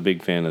was not a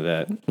big fan of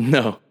that.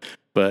 No,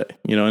 but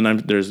you know, and I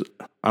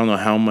don't know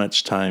how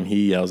much time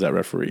he yells at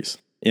referees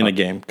in a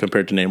game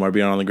compared to Neymar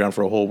being on the ground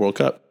for a whole World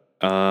Cup.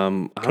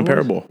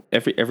 Comparable.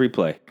 Every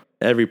play.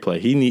 Every play.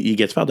 He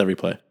gets fouled every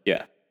play.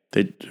 Yeah.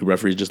 Do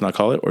referees just not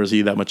call it, or is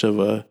he that much of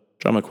a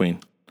drama queen?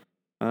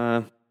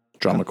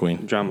 Drama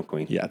queen. Drama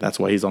queen. Yeah, that's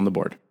why he's on the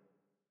board.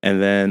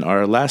 And then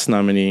our last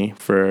nominee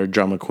for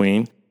drama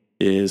queen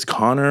is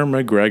Conor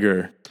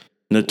McGregor,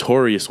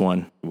 notorious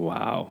one.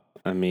 Wow.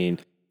 I mean,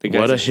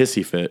 What a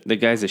hissy fit. The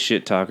guy's a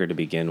shit talker to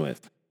begin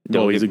with.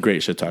 He's a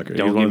great shit talker.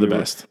 He's one of the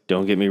best.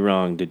 Don't get me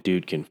wrong. The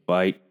dude can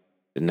fight.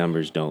 The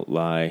numbers don't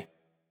lie.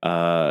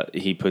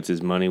 He puts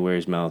his money where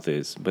his mouth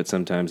is, but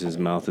sometimes his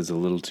mouth is a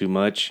little too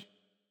much,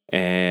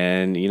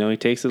 and he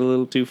takes it a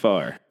little too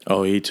far.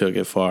 Oh, he took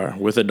it far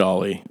with a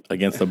dolly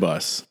against the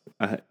bus.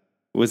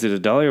 Was it a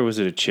dolly or was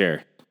it a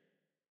chair?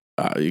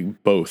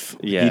 Both.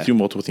 Yeah. He threw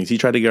multiple things. He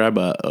tried to grab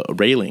a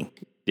railing.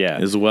 Yeah.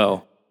 As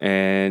well.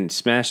 And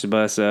smashed the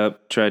bus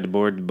up. Tried to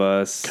board the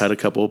bus. Cut a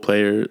couple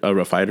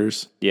of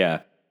fighters. Yeah.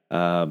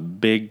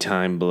 Big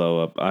time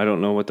blow up. I don't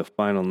know what the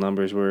final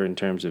numbers were in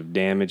terms of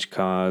damage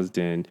caused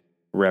and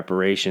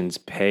reparations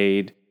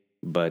paid,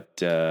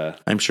 but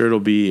I'm sure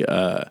it'll be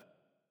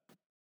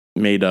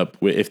made up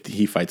if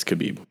he fights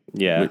Khabib.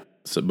 Yeah.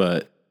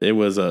 But it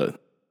was a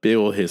big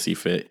old hissy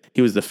fit.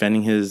 He was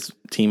defending his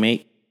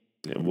teammate.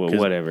 Well,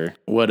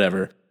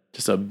 Whatever.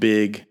 Just a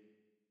big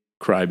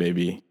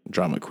crybaby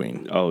drama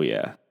queen. Oh,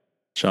 yeah.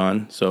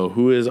 Sean, so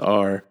who is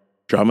our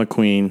drama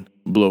queen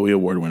Blowy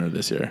Award winner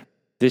this year?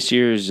 This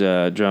year's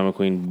Drama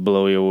Queen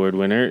Blowy Award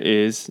winner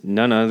is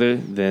none other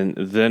than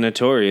the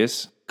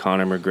notorious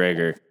Conor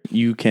McGregor.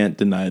 You can't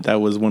deny it.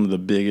 That was one of the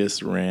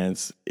biggest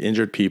rants.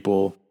 Injured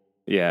people.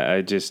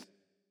 Yeah,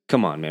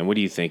 come on, man. What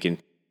are you thinking?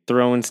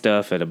 Throwing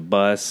stuff at a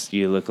bus.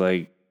 You look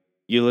like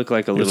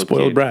a little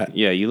spoiled kid. brat.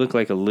 Yeah, you look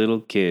like a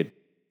little kid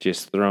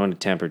just throwing a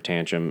temper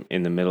tantrum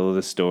in the middle of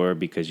the store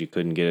because you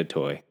couldn't get a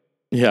toy.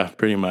 Yeah,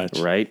 pretty much.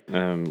 Right?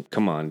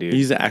 Come on, dude.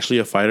 He's actually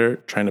a fighter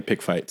trying to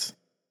pick fights.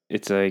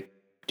 It's like,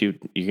 dude,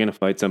 you're going to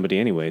fight somebody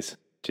anyways.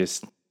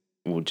 Just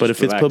but if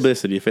relax. It's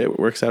publicity, if it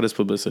works out as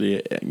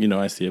publicity,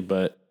 I see it.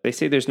 But they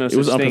say there's no such thing.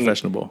 It was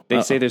unprofessional.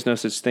 They say there's no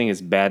such thing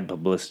as bad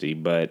publicity,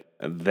 but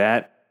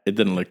that it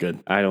didn't look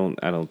good. I don't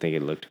think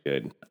it looked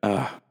good.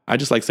 I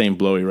just like saying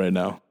blowy right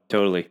now.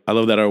 Totally. I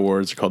love that our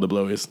awards are called the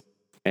blowies.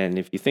 And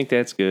if you think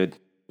that's good,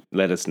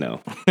 let us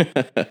know.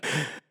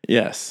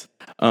 Yes.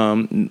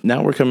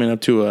 Now we're coming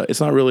up to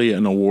it's not really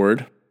an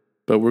award,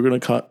 but we're going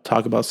to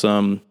talk about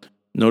some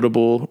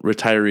notable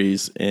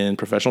retirees in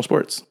professional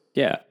sports.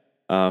 Yeah.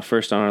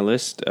 First on our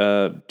list,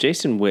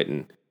 Jason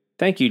Witten.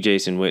 Thank you,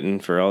 Jason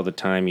Witten, for all the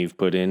time you've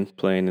put in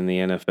playing in the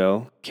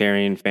NFL,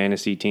 carrying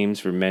fantasy teams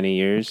for many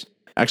years.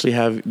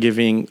 Actually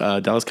giving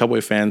Dallas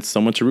Cowboy fans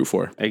someone to root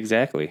for.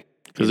 Exactly.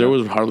 Because there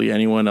was hardly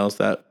anyone else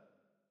that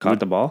caught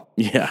the ball.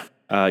 Yeah.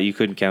 You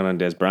couldn't count on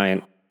Des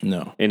Bryant.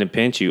 No. In a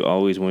pinch, you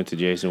always went to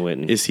Jason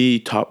Witten. Is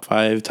he top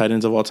 5 tight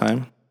ends of all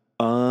time?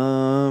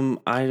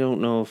 I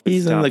don't know if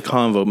he's in the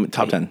convo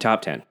top 10.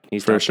 Top 10.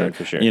 He's for top sure. 10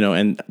 for sure.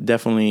 And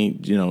definitely,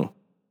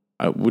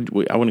 I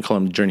wouldn't call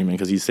him journeyman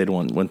because he stayed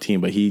one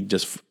team, but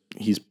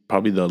he's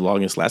probably the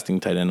longest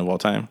lasting tight end of all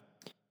time.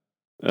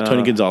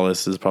 Tony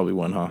Gonzalez is probably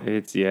one, huh?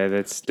 That's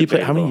he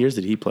played. How many years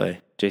did he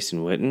play? Jason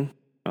Witten?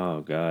 Oh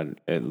God,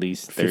 at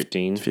least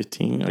 13.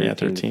 15.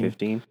 13.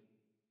 15.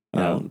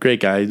 Great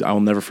guy.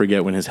 I'll never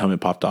forget when his helmet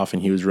popped off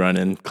and he was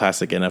running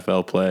classic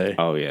NFL play.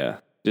 Oh yeah,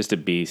 just a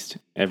beast.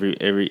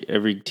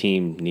 Every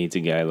team needs a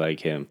guy like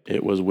him.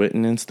 It was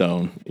Witten and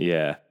Stone.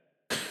 Yeah.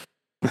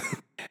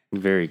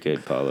 Very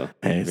good, Paulo.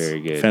 Hey,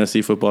 very good.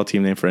 Fantasy football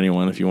team name for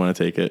anyone if you want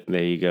to take it.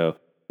 There you go.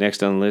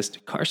 Next on the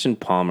list, Carson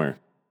Palmer.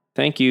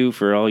 Thank you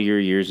for all your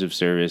years of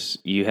service.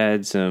 You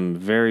had some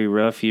very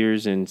rough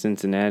years in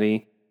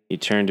Cincinnati. You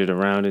turned it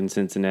around in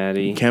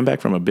Cincinnati. You came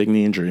back from a big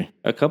knee injury.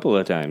 A couple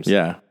of times.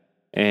 Yeah.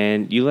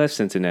 And you left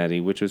Cincinnati,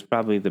 which was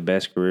probably the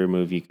best career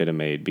move you could have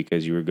made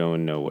because you were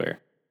going nowhere.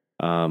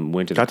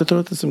 Went to Got to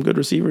throw to some good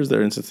receivers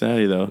there in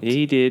Cincinnati, though.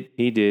 He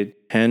did.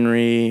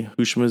 Henry,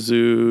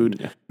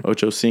 Hushmazud,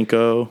 Ocho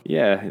Cinco.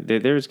 Yeah,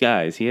 there's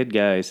guys. He had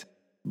guys,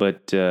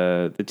 but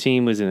the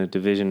team was in a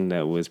division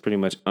that was pretty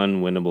much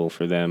unwinnable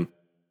for them.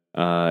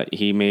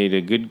 He made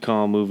a good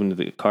call moving to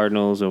the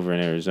Cardinals over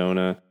in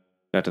Arizona.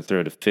 Got to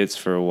throw to Fitz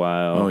for a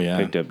while. Oh, yeah.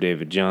 Picked up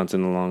David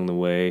Johnson along the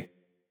way.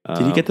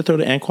 Did he get to throw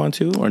to Anquan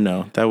too, or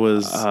no? That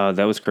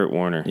was Kurt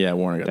Warner. yeah,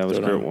 Warner got That to was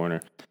throw to Kurt him.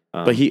 Warner.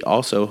 But he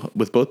also,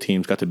 with both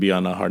teams, got to be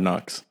on Hard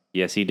Knocks.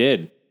 Yes, he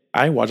did.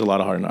 I watch a lot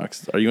of Hard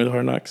Knocks. Are you into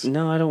Hard Knocks?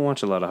 No, I don't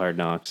watch a lot of Hard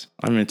Knocks.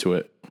 I'm into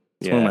it.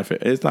 It's one of my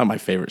favorite. It's not my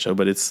favorite show,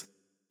 but it's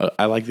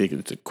I like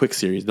it's a quick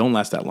series. Don't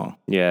last that long.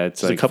 Yeah,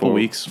 it's like a couple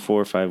weeks,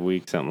 4 or 5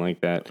 weeks, something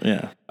like that.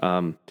 Yeah.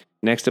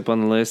 Next up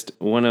on the list,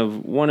 one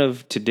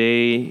of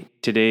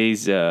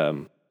today's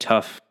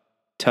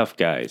tough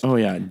guys. Oh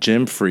yeah,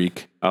 Gym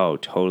Freak. Oh,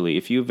 totally.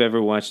 If you've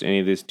ever watched any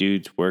of this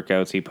dude's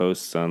workouts he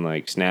posts on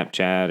like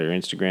Snapchat or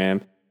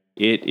Instagram,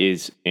 it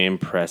is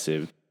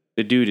impressive.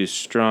 The dude is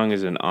strong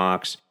as an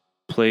ox,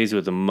 plays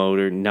with a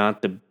motor,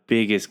 not the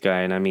biggest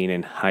guy, and I mean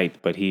in height,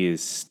 but he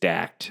is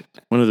stacked.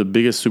 One of the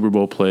biggest Super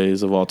Bowl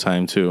plays of all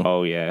time too.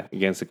 Oh yeah,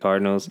 against the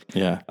Cardinals.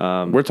 Yeah.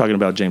 We're talking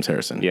about James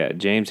Harrison. Yeah,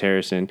 James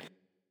Harrison.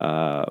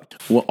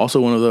 Well, also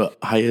one of the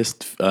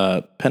highest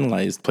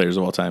penalized players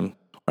of all time,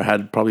 or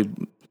had probably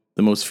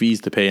the most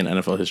fees to pay in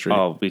NFL history.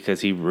 Oh, because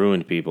he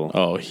ruined people.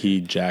 Oh,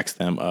 he jacks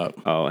them up.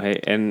 Oh,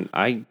 hey, and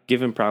I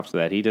give him props for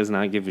that. He does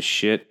not give a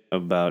shit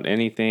about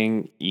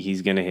anything.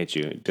 He's going to hit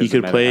you. He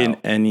could play in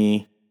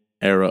any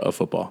era of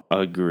football.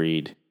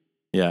 Agreed.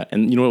 Yeah,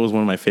 and you know what was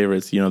one of my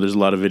favorites? You know, there's a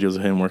lot of videos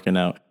of him working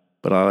out,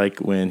 but I like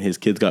when his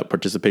kids got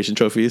participation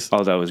trophies.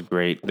 Oh, that was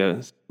great. That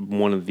was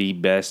one of the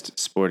best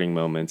sporting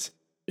moments.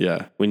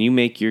 Yeah. When you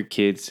make your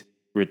kids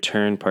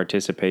return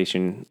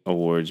participation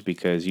awards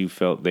because you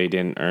felt they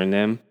didn't earn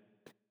them,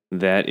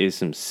 that is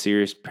some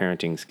serious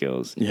parenting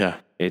skills. Yeah.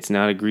 It's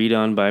not agreed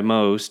on by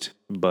most,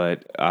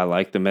 but I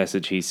like the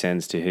message he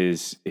sends to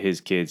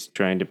his kids,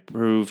 trying to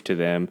prove to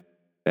them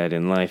that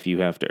in life you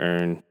have to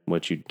earn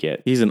what you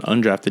get. He's an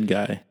undrafted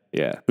guy.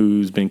 Yeah.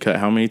 Who's been cut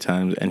how many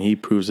times, and he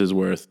proves his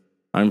worth.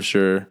 I'm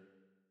sure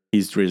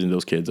he's raising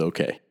those kids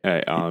okay.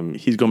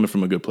 He's coming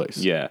from a good place.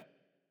 Yeah.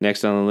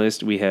 Next on the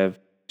list, we have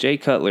Jay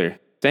Cutler.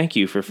 Thank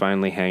you for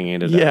finally hanging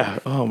it up. Yeah.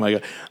 Oh, my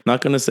God.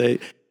 Not going to say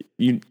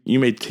you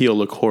made Teal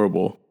look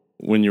horrible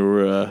when you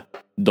were a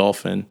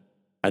Dolphin.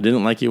 I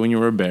didn't like you when you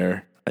were a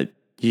Bear.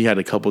 He had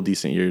a couple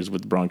decent years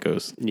with the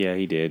Broncos. Yeah,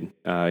 he did.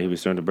 He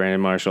was thrown to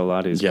Brandon Marshall a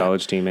lot, his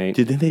college teammate.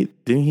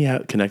 Didn't he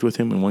connect with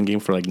him in one game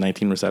for like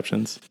 19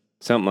 receptions?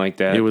 Something like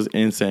that. It was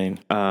insane.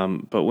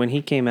 But when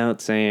he came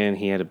out saying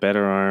he had a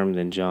better arm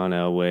than John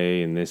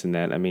Elway and this and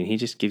that, I mean, he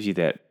just gives you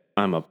that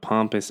I'm a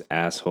pompous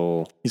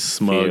asshole. He's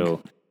smug.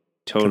 Feel.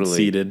 Totally.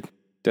 Conceited.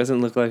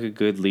 Doesn't look like a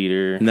good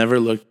leader. Never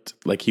looked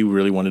like he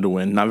really wanted to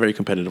win. Not very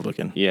competitive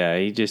looking. Yeah,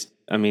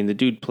 the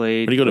dude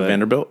played. Did he go to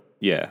Vanderbilt?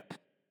 Yeah.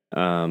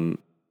 I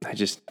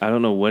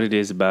don't know what it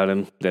is about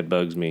him that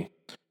bugs me.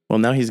 Well,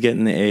 now he's got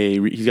a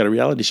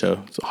reality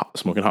show,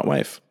 Smoking Hot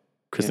Wife,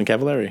 Kristen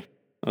Cavallari.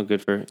 Oh,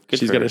 good for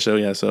She's for got her. a show,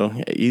 yeah. So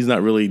he's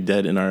not really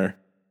dead in our.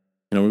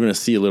 We're going to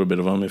see a little bit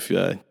of him if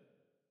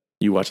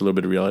you watch a little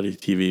bit of reality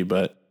TV.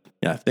 But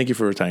yeah, thank you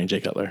for retiring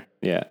Jay Cutler.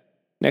 Yeah.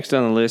 Next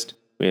on the list,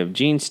 we have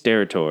Gene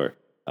Steratore,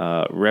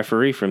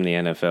 referee from the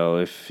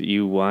NFL. If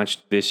you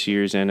watched this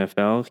year's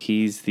NFL,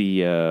 he's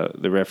the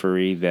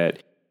referee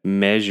that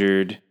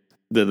measured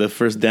the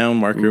first down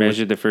marker.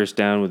 Measured the first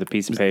down with a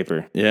piece of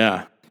paper.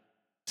 Yeah.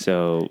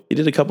 So he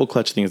did a couple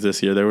clutch things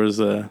this year. There was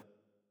I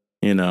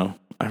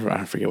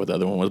forget what the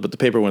other one was, but the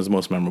paper one was the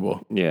most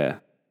memorable. Yeah.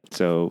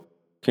 So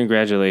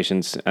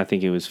congratulations. I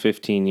think it was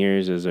 15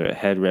 years as a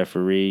head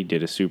referee,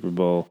 did a Super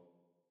Bowl.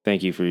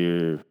 Thank you for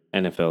your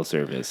NFL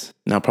service.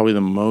 Now probably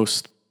the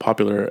most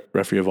popular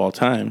referee of all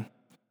time.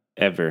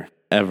 Ever.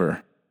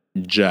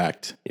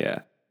 Jacked. Yeah.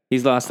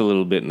 He's lost a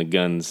little bit in the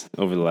guns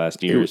over the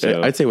last year or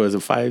so. I'd say, was it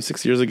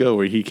 5-6 years ago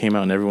where he came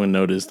out and everyone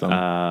noticed him?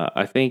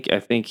 I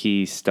think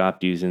he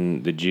stopped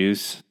using the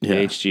juice, the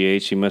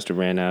HGH. He must have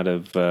ran out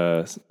of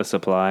a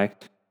supply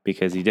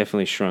because he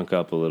definitely shrunk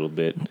up a little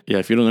bit. Yeah,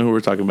 if you don't know who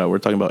we're talking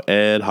about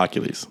Ed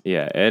Hockley.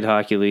 Yeah, Ed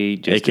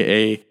Hockley.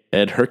 A.K.A.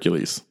 Ed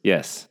Hercules.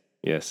 Yes.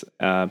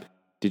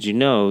 Did you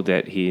know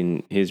that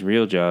his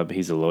real job,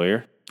 he's a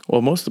lawyer?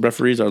 Well, most of the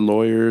referees are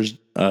lawyers,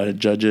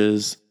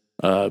 judges,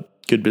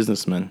 good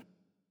businessmen.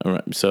 All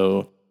right,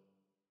 so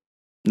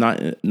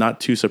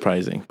not too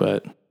surprising,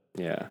 but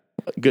yeah,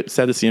 good.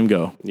 Sad to see him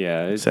go.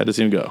 Yeah, sad to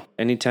see him go.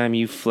 Anytime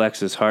you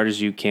flex as hard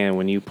as you can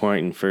when you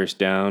point in first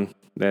down,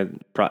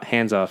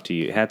 hats off to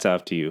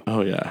you.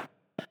 Oh yeah,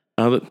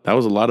 that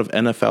was a lot of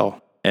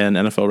NFL and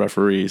NFL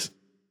referees.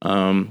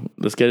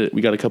 Let's get it.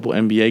 We got a couple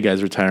NBA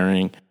guys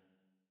retiring.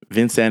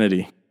 Vince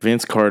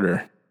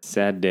Carter.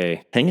 Sad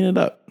day. Hanging it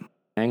up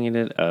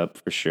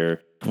for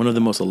sure. One of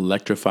the most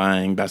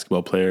electrifying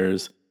basketball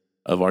players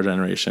of our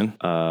generation.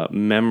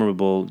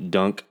 Memorable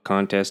dunk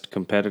contest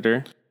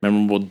competitor.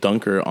 Memorable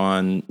dunker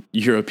on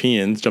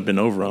Europeans, jumping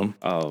over them.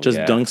 Oh, just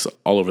dunks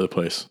all over the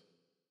place.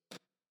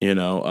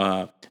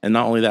 And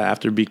not only that,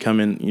 after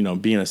becoming,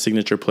 being a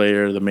signature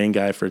player, the main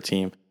guy for a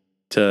team,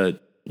 to,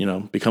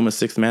 become a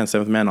sixth man,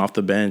 seventh man off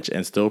the bench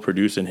and still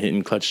produce and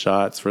hitting clutch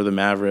shots for the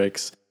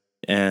Mavericks.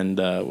 And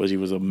he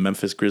was a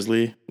Memphis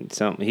Grizzly.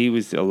 He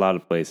was a lot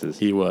of places.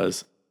 He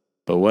was.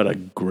 But what a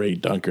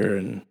great dunker,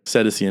 and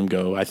sad to see him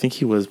go. I think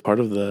he was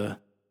part of the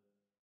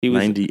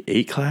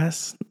 98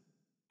 class.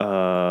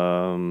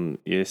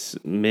 Yes,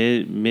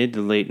 mid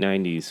to late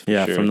 90s.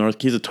 Yeah, sure. from North.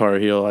 He's a Tar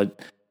Heel. I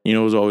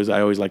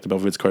always liked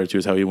about Vince Carter too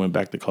is how he went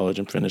back to college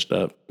and finished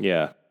up.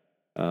 Yeah.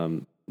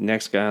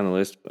 Next guy on the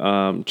list.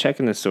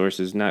 Checking the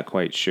sources, not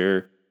quite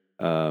sure.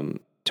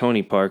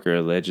 Tony Parker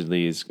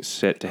allegedly is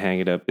set to hang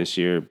it up this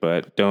year,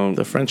 but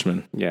the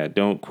Frenchman. Yeah,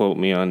 don't quote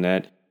me on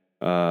that.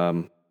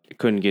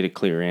 Couldn't get a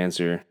clear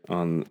answer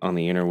on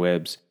the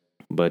interwebs,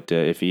 but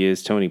if he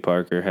is, Tony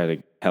Parker had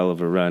a hell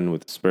of a run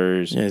with the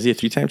Spurs. Yeah, is he a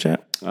 3-time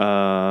champ? 2,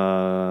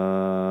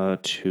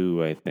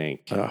 I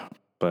think.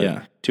 But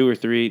yeah. 2 or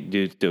 3,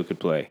 dude still could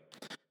play.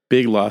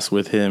 Big loss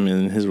with him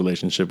in his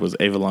relationship was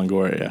Ava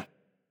Longoria.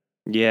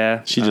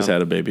 Yeah, she just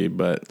had a baby,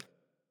 but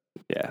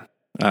yeah,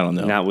 I don't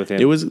know. Not with him.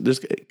 There's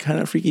kind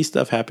of freaky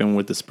stuff happened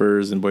with the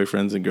Spurs and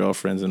boyfriends and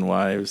girlfriends and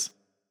wives.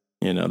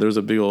 There was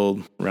a big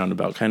old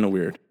roundabout, kind of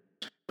weird.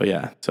 But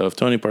yeah, so if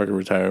Tony Parker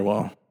retired,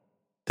 well,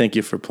 thank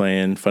you for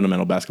playing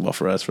fundamental basketball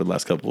for us for the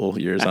last couple of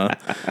years, huh?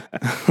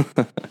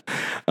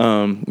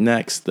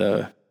 Next,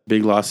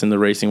 big loss in the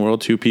racing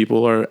world. 2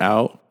 people are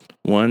out.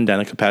 One,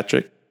 Danica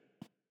Patrick.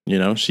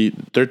 She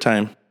third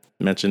time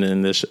mentioned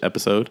in this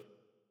episode.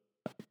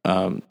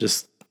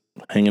 Just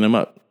hanging him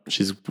up.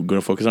 She's going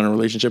to focus on her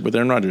relationship with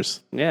Aaron Rodgers.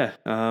 Yeah.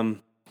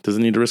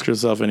 Doesn't need to risk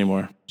herself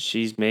anymore.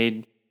 She's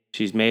made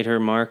her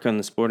mark on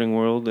the sporting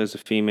world as a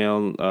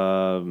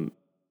female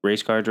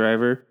race car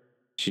driver.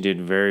 She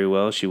did very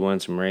well. She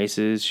won some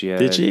races.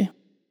 Did she?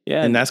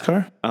 Yeah. In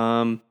NASCAR?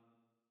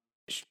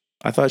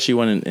 I thought she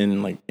won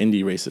in like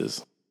Indy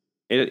races.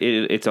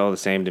 It's all the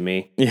same to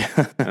me.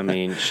 Yeah. I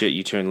mean, shit,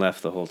 you turn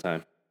left the whole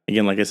time.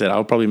 Again, like I said,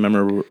 I'll probably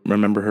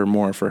remember her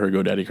more for her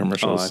GoDaddy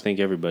commercials. Oh, I think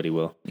everybody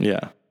will.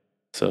 Yeah.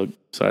 So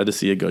sorry to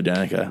see you go,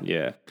 Danica.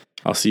 Yeah.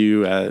 I'll see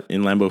you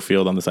in Lambeau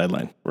Field on the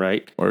sideline.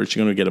 Right. Or is she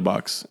going to get a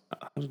box?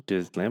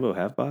 Does Lambeau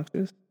have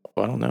boxes?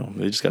 Well, I don't know.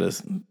 They just got to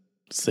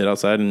sit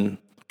outside and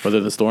weather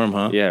the storm,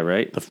 huh? Yeah,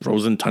 right. The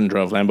frozen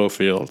tundra of Lambeau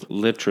Field.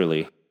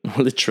 Literally.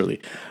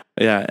 Literally.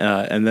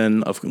 Yeah. And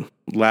then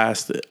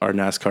last, our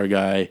NASCAR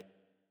guy,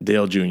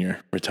 Dale Jr.,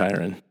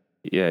 retiring.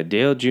 Yeah,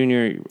 Dale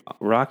Jr.,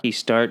 rocky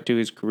start to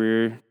his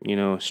career,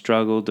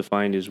 struggled to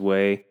find his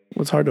way.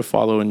 Well, it's hard to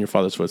follow in your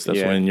father's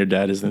footsteps when your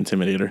dad is an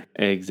intimidator.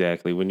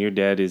 Exactly. When your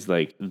dad is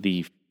like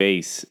the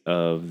face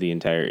of the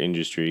entire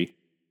industry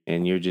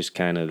and you're just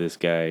kind of this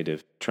guy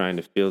trying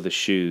to fill the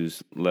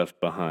shoes left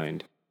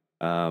behind.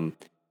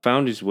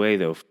 Found his way,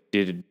 though.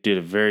 Did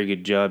a very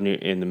good job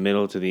in the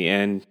middle to the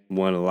end.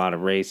 Won a lot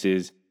of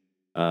races.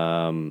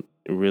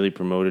 Really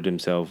promoted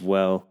himself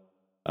well.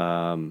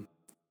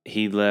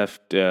 He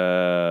left,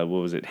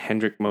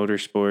 Hendrick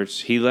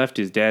Motorsports. He left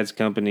his dad's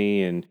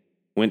company and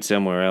went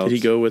somewhere else. Did he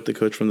go with the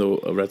coach from the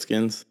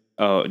Redskins?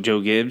 Oh,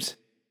 Joe Gibbs.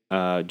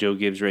 Joe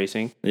Gibbs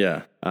Racing.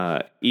 Yeah.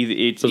 Those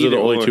are the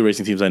only 2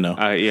 racing teams I know.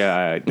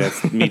 Yeah,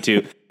 that's me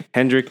too.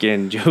 Hendrick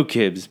and Joe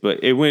Gibbs.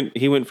 But he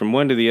went from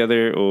one to the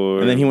other,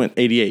 and then he went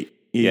 88.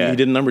 He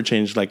did a number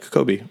change like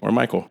Kobe or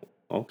Michael.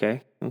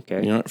 Okay.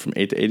 From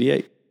 8 to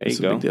 88. There you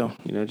go. Big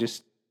deal.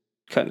 Just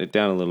cutting it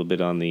down a little bit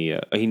on the.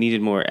 He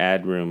needed more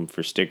ad room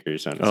for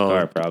stickers on his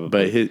car, probably.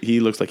 But he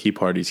looks like he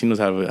parties. He knows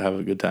how to have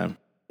a good time.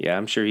 Yeah,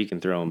 I'm sure he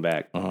can throw them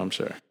back. Oh, I'm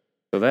sure.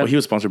 So he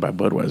was sponsored by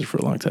Budweiser for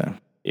a long time.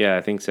 Yeah,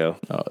 I think so.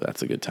 Oh,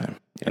 that's a good time.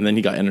 And then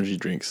he got energy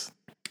drinks,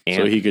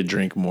 so he could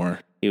drink more.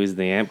 He was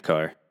the amp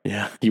car.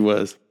 Yeah, he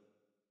was.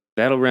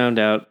 That'll round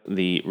out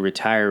the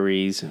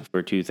retirees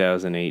for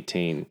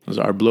 2018. Those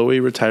are our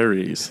blowy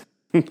retirees.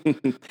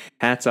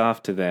 Hats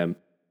off to them.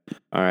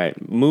 All right,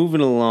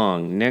 moving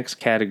along. Next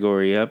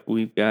category up,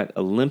 we've got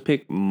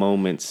Olympic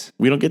moments.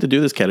 We don't get to do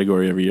this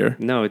category every year.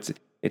 No, it's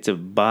a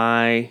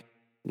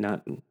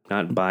not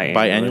biannually.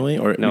 Biannually,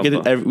 or no,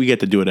 we get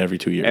to do it every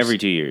 2 years. Every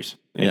 2 years.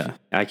 Yeah,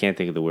 I can't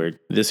think of the word.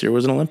 This year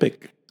was an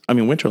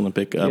Winter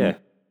Olympic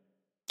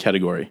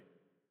category.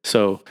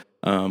 So,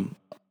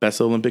 best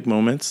Olympic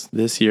moments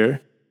this year,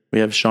 we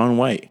have Shaun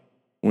White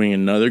winning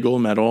another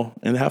gold medal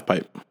in the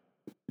halfpipe.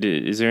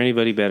 Is there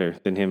anybody better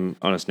than him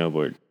on a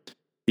snowboard?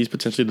 He's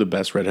potentially the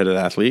best redheaded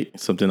athlete,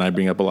 something I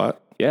bring up a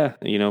lot. Yeah,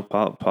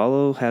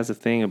 Paulo has a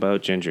thing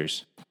about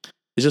gingers.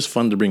 It's just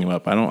fun to bring him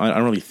up. I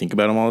don't really think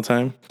about him all the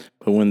time,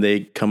 but when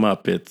they come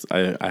up,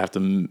 I have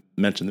to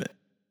mention it.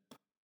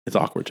 It's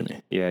awkward to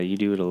me. Yeah, you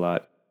do it a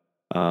lot.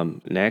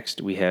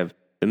 Next, we have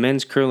the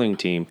men's curling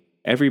team.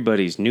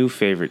 Everybody's new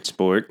favorite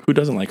sport. Who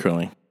doesn't like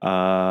curling?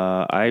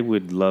 I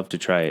would love to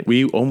try it.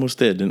 We almost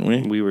did, didn't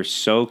we? We were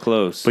so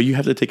close. But you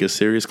have to take a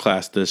serious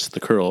class, the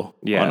curl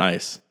on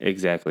ice.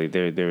 Exactly.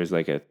 There was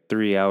like a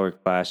 3-hour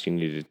class you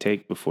needed to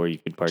take before you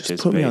could participate.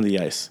 Just put me on the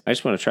ice. I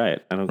just want to try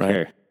it. I don't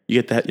care. You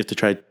have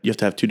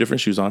to have 2 different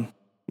shoes on.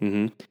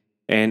 Mm-hmm.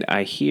 And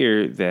I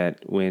hear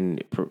that when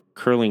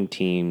curling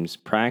teams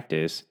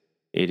practice,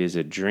 it is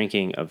a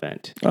drinking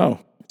event. Oh,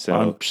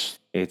 So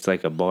it's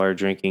like a bar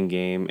drinking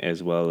game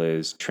as well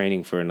as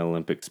training for an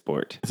Olympic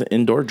sport. it's an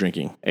indoor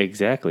drinking.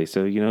 Exactly.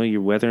 So,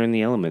 you're weathering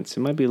the elements. It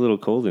might be a little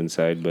cold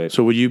inside, but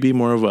So would you be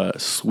more of a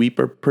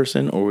sweeper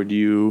person, or would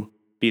you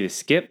be the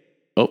skip.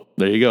 Oh,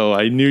 there you go.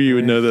 I knew you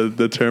would know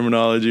the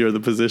terminology or the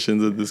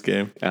positions of this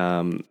game.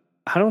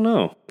 I don't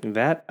know.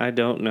 That I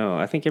don't know.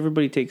 I think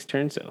everybody takes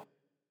turns though.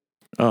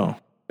 Oh.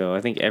 So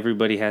I think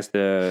everybody has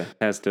to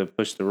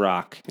push the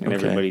rock and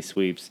everybody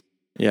sweeps.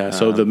 Yeah,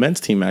 so the men's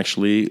team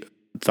actually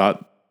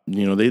thought,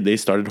 they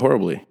started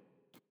horribly.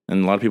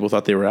 And a lot of people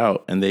thought they were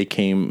out, and they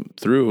came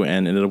through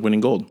and ended up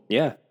winning gold.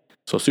 Yeah.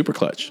 So super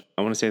clutch.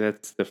 I want to say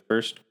that's the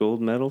first gold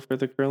medal for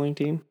the curling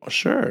team. Oh,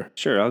 sure.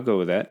 Sure, I'll go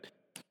with that.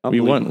 We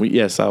won.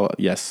 Yes. I'll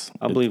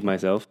believe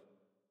myself.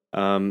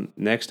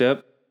 Next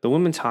up, the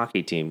women's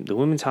hockey team. The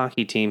women's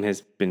hockey team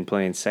has been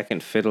playing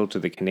second fiddle to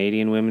the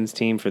Canadian women's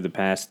team for the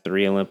past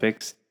 3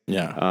 Olympics.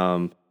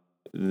 Yeah.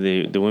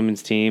 The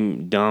women's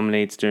team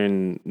dominates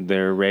during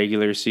their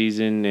regular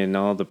season and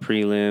all the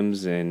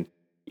prelims, and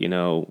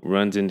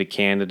runs into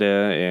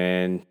Canada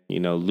and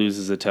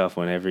loses a tough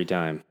one every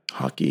time.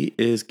 Hockey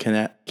is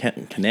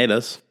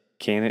Canada's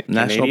national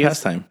Canadians?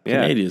 pastime.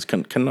 Yeah. Canadians.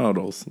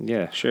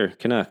 Yeah, sure,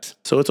 Canucks.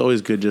 So it's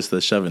always good just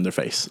to shove in their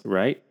face.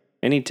 Right.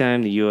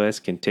 Anytime the U.S.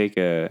 can take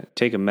a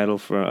medal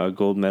from a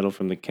gold medal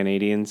from the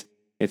Canadians,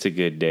 it's a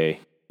good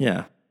day.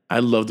 Yeah, I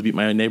love to beat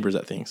my neighbors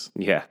at things.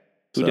 Yeah,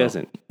 who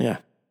doesn't? Yeah.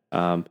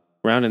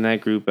 Rounding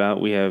that group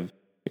out, we have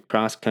the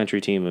cross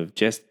country team of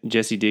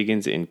Jessie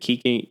Diggins and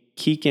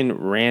Keegan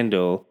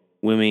Randall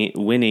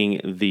winning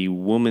the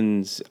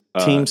women's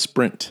team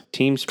sprint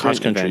cross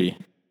country.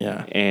 Event.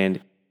 Yeah,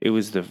 and it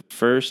was the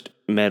first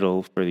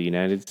medal for the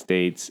United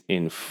States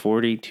in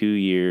 42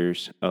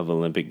 years of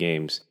Olympic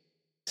Games.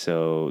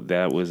 So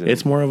that was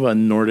it's more of a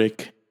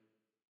Nordic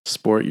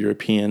sport,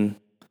 European.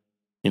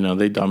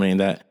 They dominated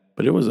that.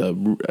 But it was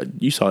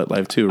you saw it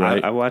live too,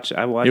 right? I watched.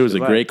 It was a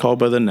live. great call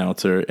by the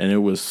announcer, and it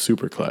was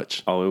super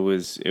clutch. Oh, it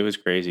was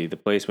crazy. The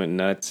place went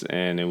nuts,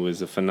 and it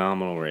was a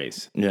phenomenal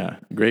race. Yeah,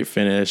 great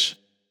finish.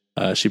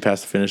 She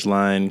passed the finish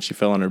line. She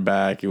fell on her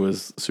back. It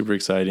was super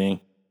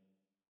exciting.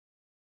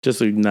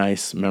 Just a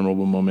nice,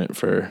 memorable moment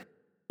for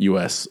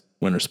U.S.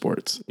 winter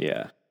sports.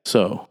 Yeah.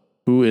 So,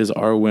 who is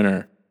our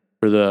winner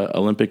for the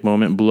Olympic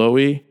moment?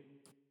 Blowy.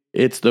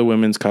 It's the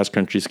women's cross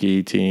country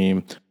ski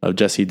team of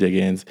Jessie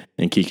Diggins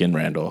and Keegan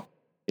Randall.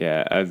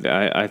 Yeah,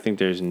 I think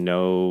there's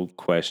no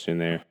question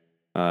there.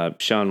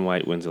 Shaun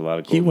White wins a lot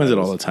of gold He wins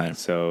medals, it all the time.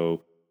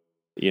 So,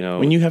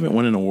 when you haven't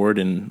won an award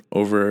in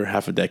over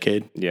half a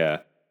decade, yeah,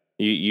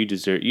 you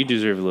deserve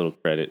a little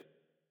credit.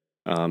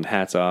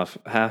 Hats off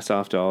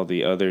to all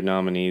the other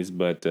nominees,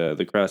 but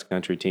the cross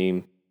country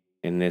team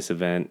in this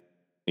event,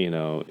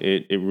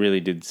 it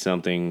really did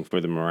something for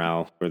the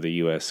morale for the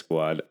U.S.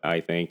 squad, I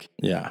think.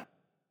 Yeah.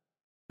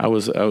 It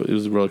was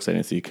real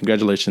exciting to see.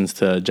 Congratulations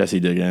to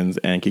Jessie Diggins,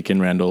 and Keegan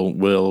Randall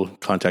will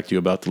contact you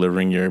about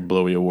delivering your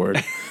Blowy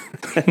Award.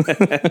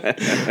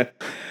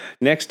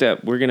 Next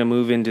up, we're going to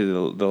move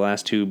into the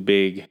last 2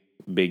 big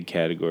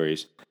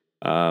categories.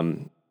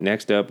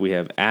 Next up, we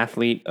have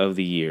Athlete of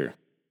the Year.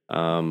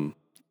 And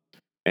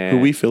who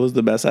we feel is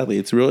the best athlete.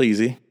 It's real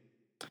easy.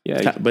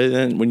 Yeah. But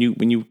then when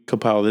you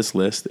compile this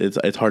list,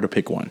 it's hard to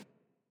pick one.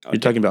 You're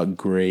talking about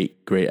great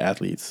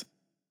athletes.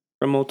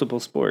 From multiple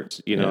sports,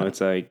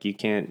 it's like you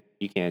can't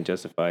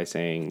justify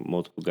saying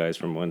multiple guys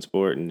from one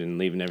sport and then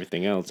leaving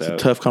everything else out.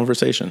 It's a tough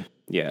conversation.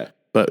 Yeah,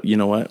 but you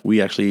know what? We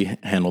actually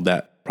handled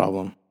that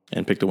problem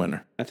and picked a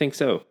winner. I think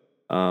so.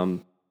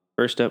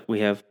 First up, we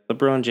have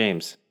LeBron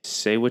James.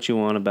 Say what you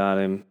want about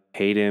him,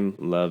 hate him,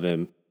 love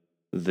him.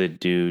 The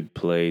dude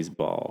plays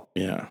ball.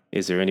 Yeah.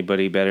 Is there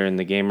anybody better in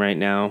the game right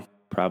now?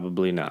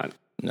 Probably not.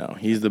 No,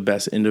 he's the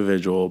best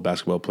individual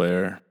basketball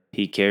player.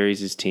 He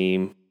carries his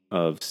team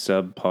of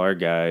subpar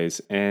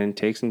guys and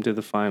takes them to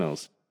the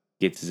finals.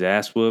 Gets his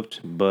ass whooped,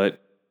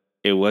 but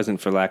it wasn't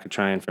for lack of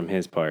trying from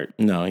his part.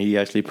 No, he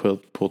actually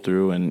pulled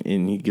through, and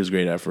he gives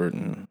great effort.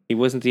 And he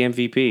wasn't the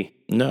MVP.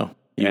 No,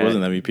 he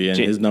wasn't the MVP, and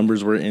his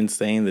numbers were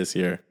insane this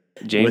year.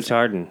 James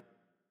Harden.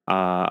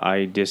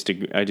 I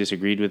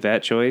disagreed with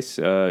that choice.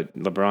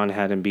 LeBron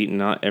had him beaten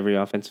not every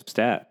offensive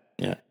stat.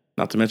 Yeah,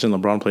 not to mention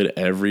LeBron played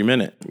every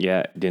minute.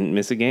 Yeah, didn't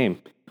miss a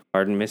game.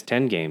 Harden missed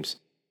 10 games.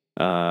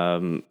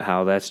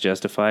 How that's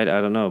justified,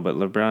 I don't know. But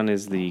LeBron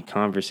is the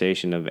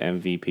conversation of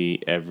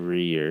MVP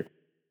every year.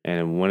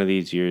 And one of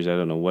these years, I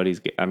don't know what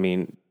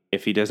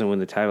if he doesn't win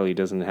the title, he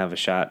doesn't have a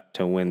shot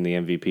to win the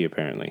MVP,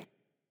 apparently.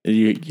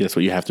 That's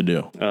what you have to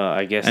do.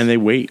 I guess. And they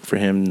wait for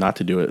him not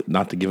to do it,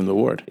 not to give him the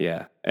award.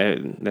 Yeah.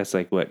 That's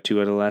like, what, 2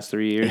 out of the last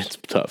 3 years? It's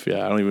tough,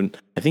 yeah.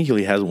 I think he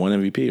only has 1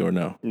 MVP, or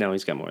no? No,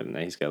 he's got more than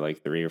that. He's got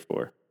like 3 or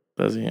 4.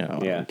 Does he? Yeah.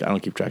 Yeah. I don't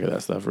keep track of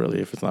that stuff,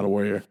 really, if it's not a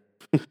Warrior.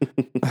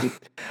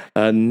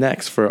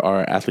 Next, for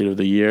our Athlete of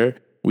the Year,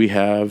 we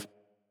have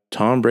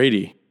Tom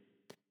Brady.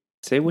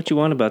 Say what you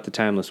want about the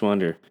timeless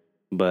wonder,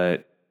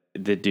 but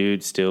the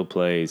dude still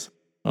plays.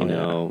 You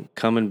know,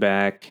 coming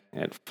back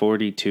at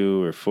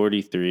 42 or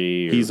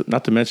 43. He's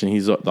not to mention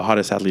he's the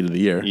hottest athlete of the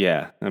year.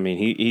 Yeah, I mean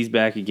he's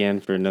back again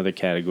for another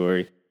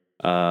category.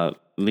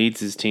 Leads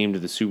his team to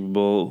the Super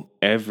Bowl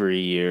every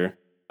year.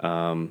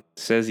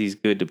 Says he's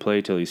good to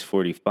play till he's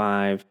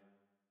 45.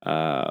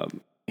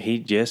 He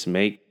just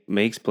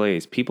makes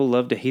plays. People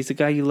love to. He's the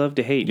guy you love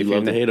to hate. You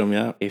love to hate him,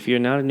 yeah. If you're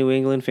not a New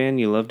England fan,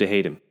 you love to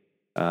hate him.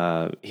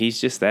 He's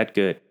just that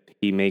good.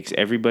 He makes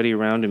everybody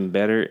around him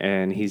better,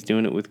 and he's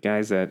doing it with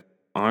guys that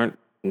aren't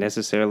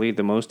necessarily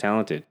the most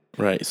talented.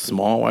 Right.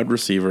 Small wide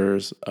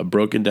receivers, a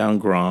broken down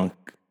Gronk,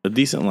 a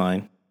decent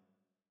line,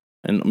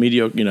 and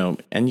mediocre,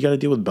 and you got to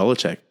deal with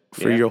Belichick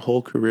for your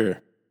whole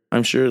career.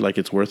 I'm sure like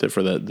it's worth it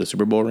for the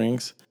Super Bowl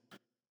rings,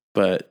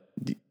 but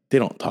they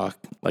don't talk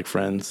like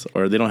friends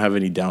or they don't have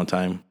any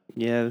downtime.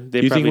 Yeah. Do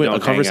you think a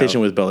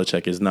conversation with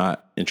Belichick is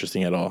not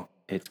interesting at all?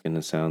 It's going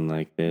to sound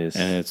like this.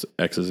 And it's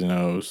X's and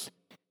O's,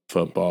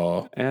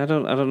 football. And I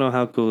don't know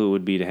how cool it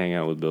would be to hang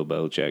out with Bill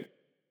Belichick.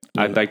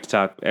 I'd like to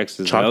talk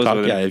X's Chalk and O's talk,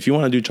 with him. yeah. If you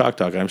want to do chalk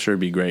talk, I'm sure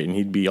it'd be great, and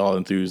he'd be all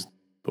enthused.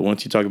 But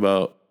once you talk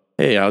about,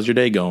 hey, how's your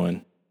day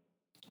going?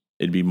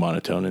 It'd be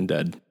monotone and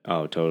dead.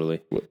 Oh,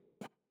 totally.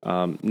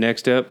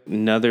 Next up,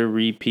 another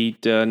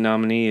repeat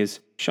nominee is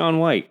Shaun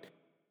White.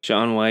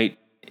 Shaun White,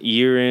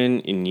 year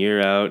in and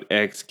year out,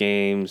 X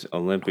Games,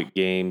 Olympic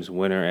Games,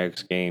 Winter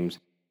X Games.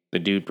 The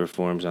dude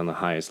performs on the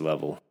highest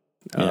level.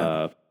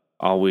 Yeah.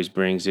 Always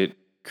brings it,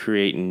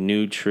 creating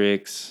new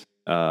tricks,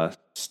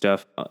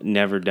 stuff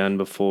never done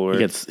before.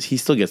 He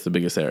still gets the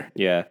biggest air.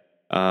 Yeah.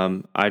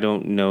 I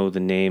don't know the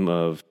name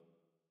of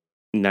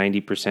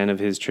 90% of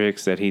his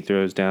tricks that he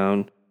throws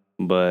down,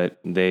 but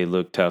they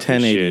look tough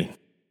as 1080. shit.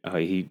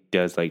 He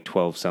does like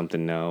 12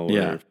 something now,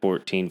 or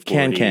 14,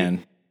 40.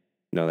 Can.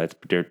 No, that's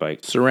dirt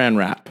bike. Saran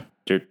wrap.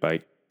 Dirt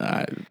bike.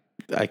 I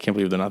can't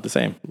believe they're not the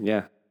same.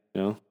 Yeah.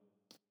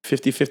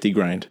 50-50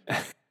 grind.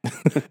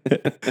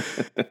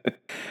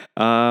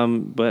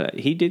 But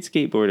he did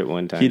skateboard at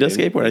one time. He does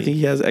skateboard. I think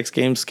he has X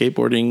Games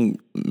skateboarding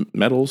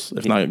medals,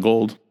 if not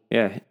gold.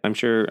 Yeah, I'm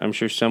sure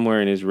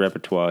somewhere in his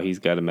repertoire he's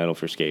got a medal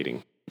for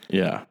skating.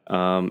 Yeah.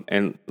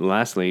 And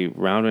lastly,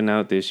 rounding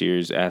out this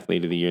year's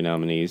Athlete of the Year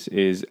nominees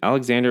is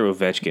Alexander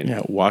Ovechkin.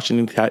 Yeah,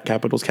 Washington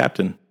Capitals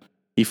captain.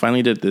 He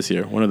finally did it this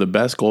year. One of the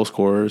best goal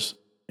scorers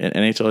in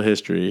NHL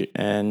history,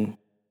 and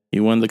he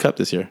won the cup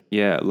this year.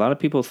 Yeah, a lot of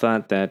people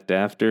thought that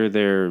after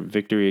their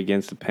victory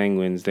against the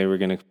Penguins, they were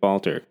going to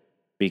falter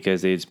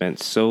because they had spent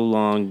so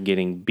long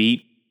getting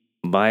beat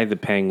by the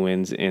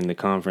Penguins in the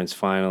conference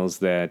finals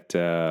that,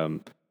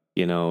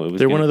 it was...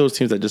 They're one of those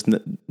teams that just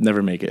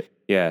never make it.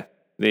 Yeah.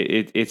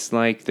 It's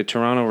like the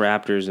Toronto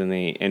Raptors in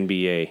the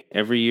NBA.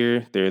 Every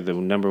year, they're the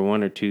number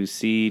 1 or 2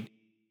 seed.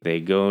 They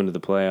go into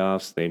the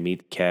playoffs. They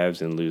meet the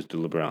Cavs and lose to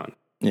LeBron.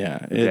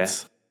 Yeah,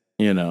 it's,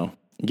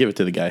 give it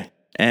to the guy.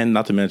 And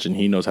not to mention,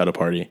 he knows how to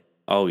party.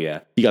 Oh, yeah.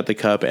 He got the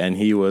cup, and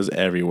he was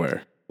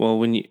everywhere. Well,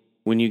 when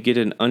you get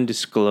an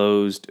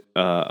undisclosed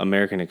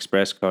American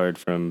Express card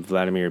from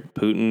Vladimir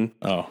Putin,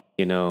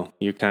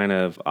 you're kind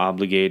of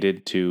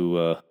obligated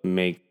to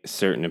make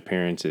certain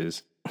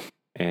appearances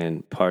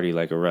and party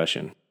like a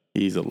Russian.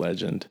 He's a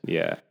legend.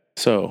 Yeah.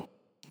 So,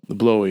 the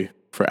blowy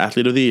for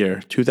Athlete of the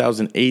Year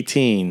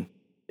 2018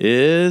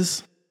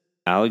 is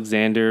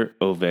Alexander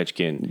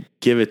Ovechkin.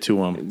 Give it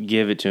to him.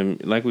 Give it to him.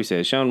 Like we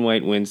said, Shaun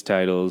White wins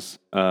titles.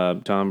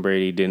 Tom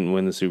Brady didn't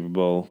win the Super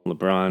Bowl.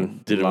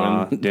 LeBron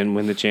didn't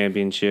win the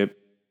championship.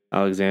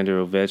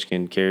 Alexander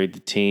Ovechkin carried the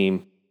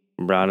team,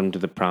 brought him to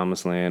the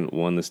promised land,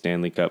 won the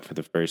Stanley Cup for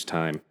the first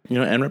time.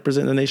 And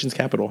represent the nation's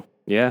capital.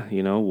 Yeah,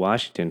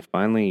 Washington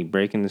finally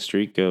breaking the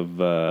streak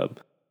of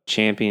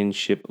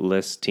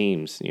championship-less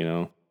teams,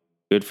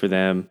 Good for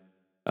them.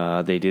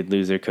 They did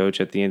lose their coach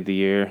at the end of the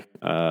year.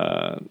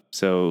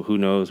 So who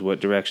knows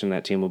what direction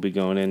that team will be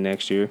going in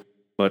next year.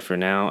 But for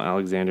now,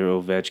 Alexander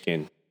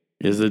Ovechkin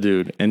is the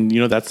dude. And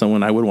that's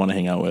someone I would want to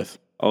hang out with.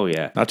 Oh,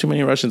 yeah. Not too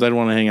many Russians I'd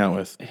want to hang out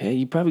with. Hey,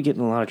 you'd probably get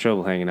in a lot of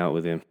trouble hanging out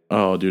with him.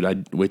 Oh, dude,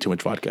 I'd way too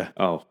much vodka.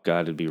 Oh,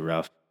 God, it'd be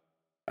rough.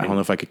 I don't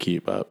know if I could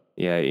keep up.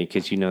 Yeah,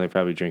 because they're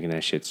probably drinking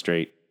that shit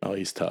straight. Oh,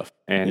 he's tough.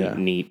 And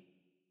neat.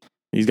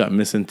 He's got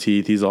missing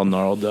teeth. He's all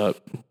gnarled up.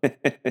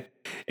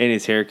 And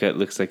his haircut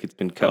looks like it's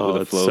been cut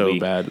with a Flowbee. Oh, it's so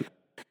bad.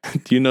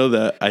 Do you know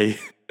that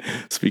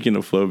speaking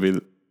of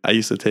Flowbee, I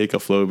used to take a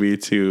Flowbee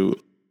to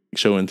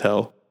show and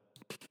tell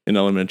in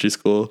elementary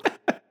school.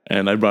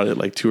 And I brought it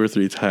like 2 or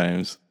 3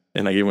 times.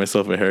 And I gave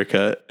myself a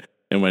haircut.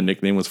 And my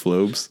nickname was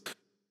Flobes.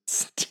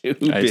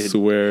 Stupid. I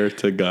swear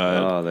to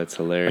God. Oh, that's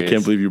hilarious. I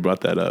can't believe you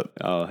brought that up.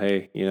 Oh,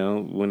 hey,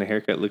 when a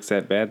haircut looks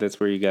that bad, that's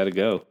where you got to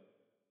go.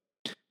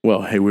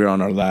 Well, hey, we're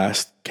on our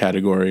last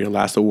category,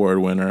 last award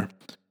winner.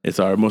 It's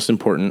our most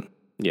important.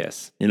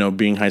 Yes.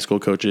 Being high school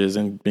coaches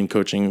and been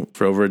coaching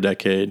for over a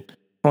decade.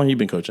 How long have you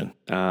been coaching?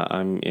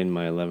 I'm in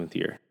my 11th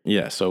year.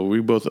 Yeah, so we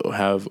both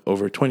have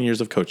over 20 years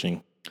of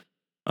coaching.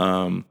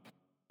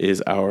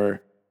 Is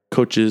our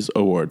Coaches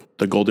Award,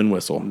 the Golden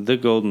Whistle. The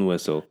Golden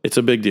Whistle. It's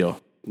a big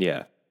deal.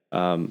 Yeah.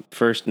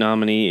 First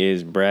nominee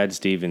is Brad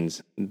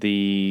Stevens,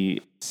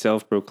 the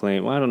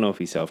self-proclaimed, well, I don't know if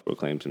he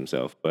self-proclaims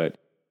himself, but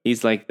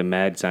he's like the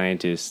mad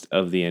scientist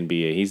of the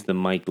NBA. He's the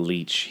Mike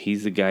Leach.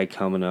 He's the guy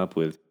coming up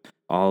with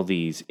all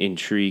these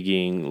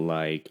intriguing,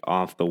 like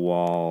off the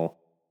wall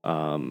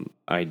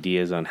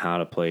ideas on how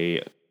to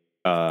play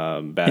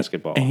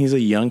basketball. And he's a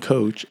young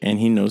coach, and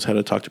he knows how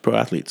to talk to pro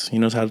athletes. He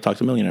knows how to talk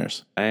to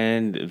millionaires.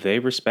 And they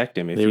respect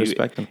him. They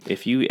respect him.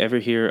 If you ever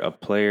hear a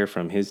player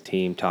from his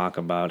team talk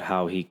about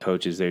how he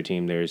coaches their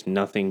team, there's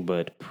nothing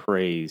but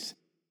praise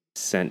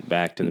sent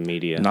back to the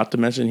media. Not to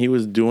mention he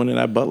was doing it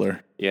at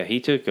Butler. Yeah,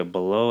 he took a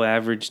below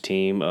average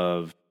team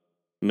of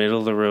middle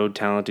of the road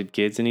talented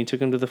kids and he took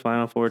them to the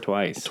Final Four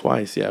twice.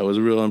 Twice, yeah. It was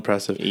real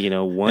impressive. You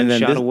know, one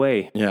shot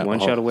away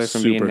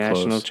from being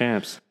national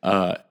champs.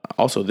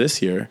 Also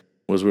this year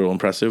was real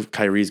impressive.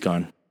 Kyrie's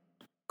gone.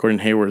 Gordon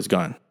Hayward's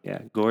gone. Yeah,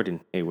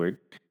 Gordon Hayward.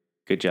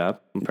 Good job.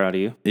 I'm proud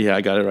of you. Yeah,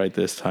 I got it right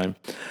this time.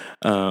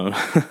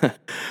 But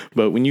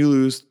when you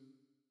lose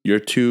your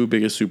two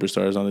biggest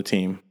superstars on the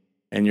team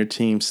and your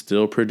team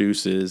still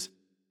produces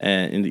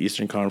in the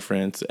Eastern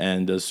Conference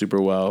and does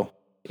super well,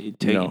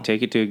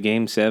 take it to a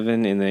Game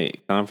 7 in the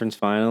conference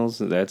finals.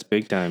 That's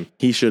big time.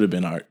 He should have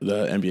been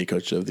the NBA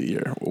Coach of the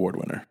Year award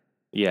winner.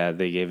 Yeah,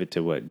 they gave it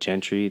to what?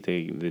 Gentry,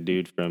 the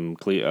dude from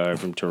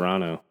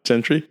Toronto.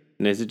 Gentry?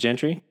 Is it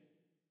Gentry?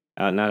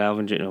 Not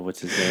Alvin Gentry.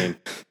 What's his name?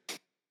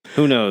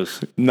 Who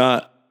knows?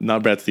 Not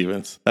Brad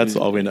Stevens. That's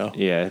all we know.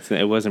 Yeah,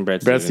 it wasn't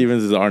Brad Stevens. Brad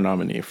Stevens is our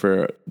nominee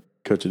for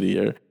Coach of the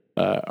Year.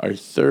 Our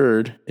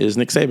third is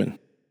Nick Saban.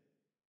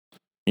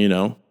 You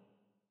know,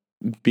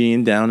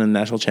 being down in the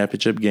national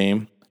championship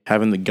game,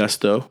 having the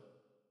gusto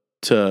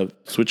to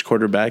switch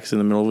quarterbacks in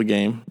the middle of a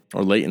game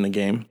or late in the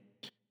game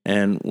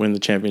and win the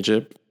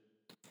championship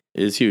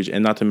is huge.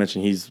 And not to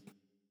mention, he's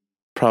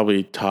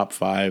probably top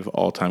 5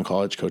 all-time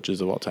college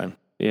coaches of all time.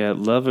 Yeah,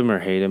 love him or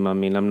hate him. I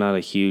mean, I'm not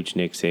a huge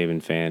Nick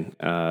Saban fan.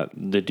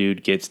 The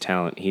dude gets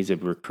talent. He's a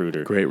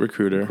recruiter. Great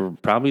recruiter.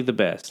 Probably the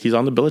best. He's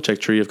on the Belichick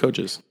tree of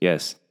coaches.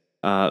 Yes.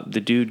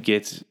 The dude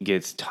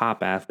gets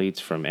top athletes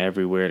from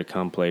everywhere to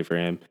come play for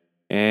him,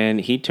 and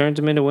he turns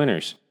them into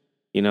winners.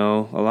 You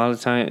know, a lot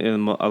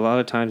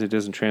of times it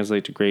doesn't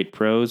translate to great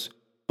pros,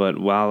 but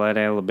while at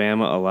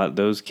Alabama,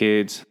 those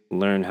kids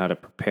learn how to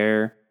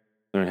prepare,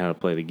 learn how to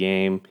play the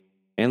game,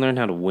 and learn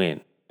how to win.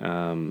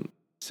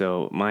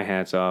 So my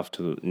hat's off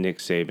to Nick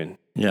Saban.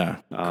 Yeah,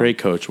 great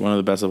coach, one of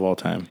the best of all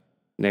time.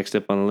 Next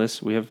up on the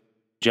list, we have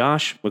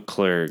Josh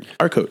McClurg.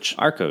 Our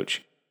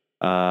coach.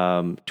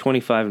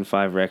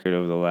 25-5 record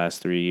over the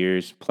last 3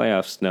 years.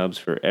 Playoff snubs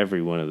for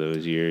every one of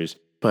those years.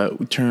 But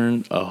we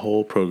turned a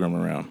whole program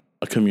around,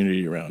 a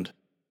community around.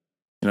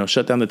 You know,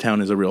 shut down the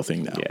town is a real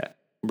thing now. Yeah.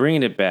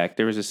 Bringing it back,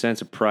 there was a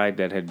sense of pride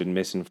that had been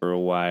missing for a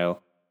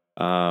while.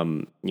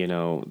 You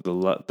know,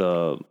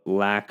 the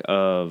lack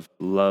of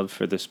love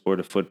for the sport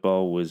of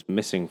football was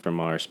missing from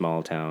our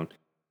small town.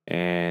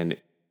 And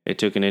it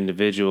took an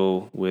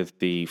individual with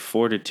the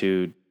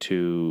fortitude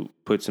to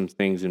put some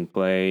things in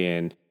play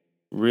and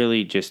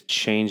really just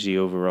change the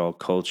overall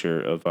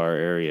culture of our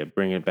area,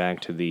 bring it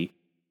back to the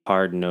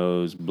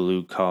hard-nosed,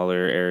 blue-collar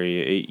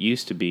area it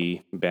used to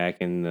be back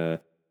in the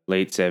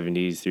late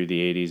 70s through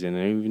the 80s and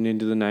even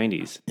into the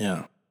 90s.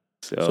 Yeah.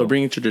 So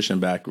bringing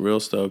tradition back, real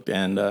stoked,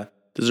 and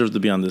deserves to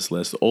be on this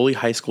list. Only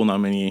high school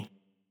nominee.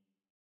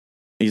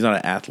 He's not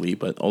an athlete,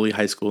 but only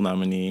high school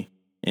nominee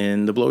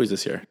in the Blowies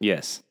this year.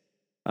 Yes.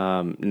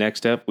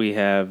 Next up, we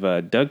have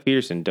Doug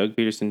Peterson. Doug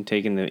Peterson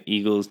taking the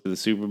Eagles to the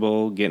Super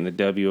Bowl, getting the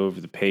W over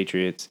the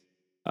Patriots.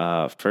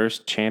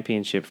 First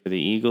championship for the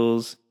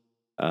Eagles.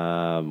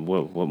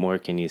 What more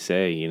can you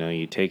say? You know,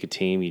 you take a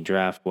team, you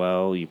draft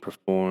well, you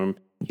perform.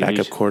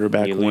 Backup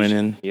quarterback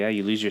winning.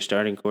 You lose your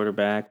starting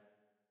quarterback.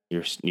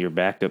 Your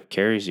backup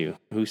carries you.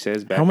 Who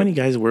says backup? How many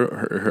guys were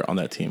hurt on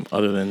that team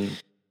other than?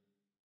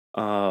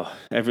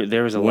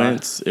 There was a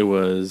Wentz, lot.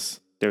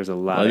 There was a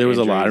lot.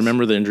 I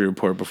remember the injury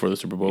report before the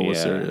Super Bowl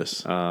was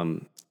serious.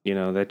 You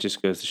know, that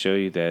just goes to show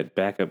you that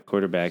backup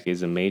quarterback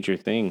is a major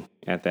thing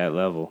at that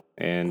level.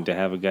 And to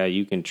have a guy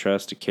you can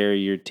trust to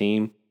carry your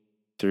team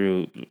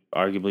through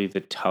arguably the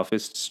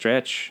toughest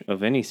stretch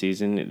of any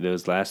season,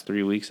 those last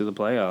 3 weeks of the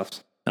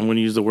playoffs. I'm going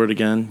to use the word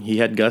again. He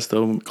had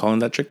gusto calling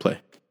that trick play.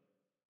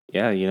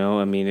 Yeah, you know,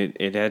 I mean,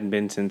 it hadn't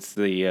been since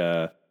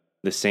the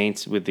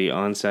Saints with the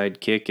onside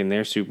kick in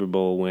their Super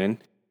Bowl win.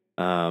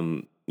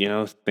 You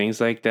know,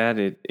 things like that.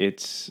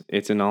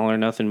 It's an all or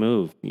nothing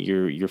move.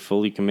 You're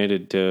fully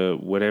committed to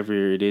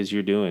whatever it is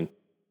you're doing.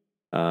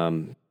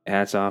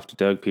 Hats off to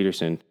Doug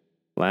Peterson.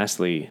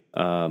 Lastly,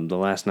 the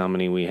last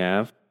nominee we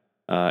have,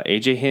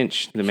 AJ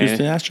Hinch, the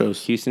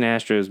Houston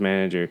Astros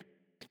manager,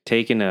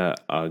 taking a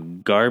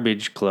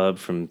garbage club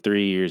from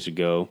 3 years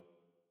ago,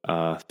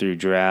 through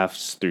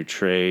drafts, through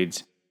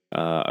trades,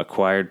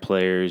 acquired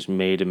players,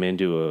 made them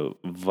into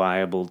a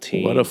viable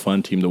team. What a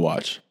fun team to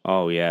watch.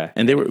 Oh, yeah.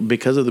 And they were,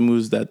 because of the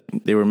moves that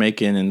they were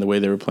making and the way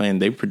they were playing,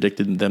 they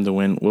predicted them to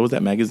win. What was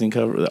that magazine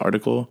cover, the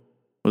article?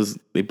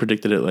 They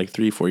predicted it like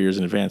 3-4 years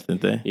in advance,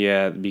 didn't they?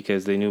 Yeah,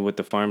 because they knew what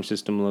the farm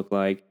system looked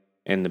like.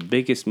 And the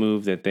biggest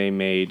move that they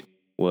made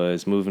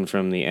was moving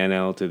from the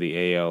NL to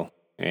the AL.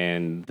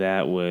 And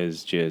that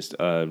was just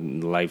a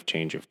life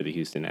changer for the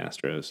Houston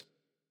Astros.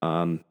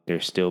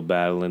 They're still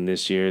battling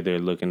this year. They're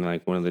looking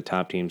like one of the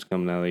top teams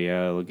coming out of the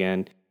AL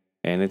again.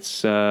 And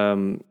it's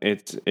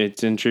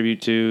in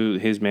tribute to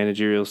his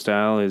managerial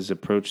style, his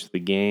approach to the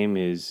game,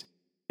 his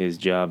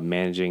job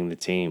managing the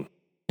team.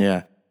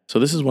 Yeah. So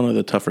this is one of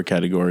the tougher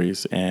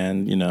categories,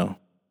 and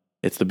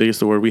it's the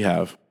biggest award we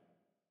have.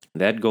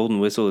 That golden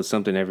whistle is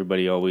something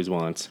everybody always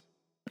wants.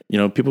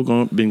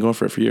 People been going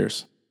for it for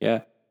years.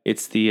 Yeah,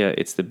 it's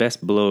the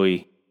best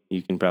blowy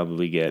you can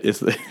probably get.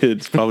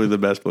 It's probably the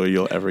best blowy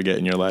you'll ever get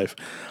in your life.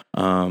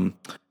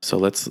 So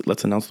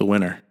let's announce the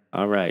winner.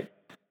 All right.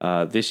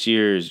 This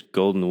year's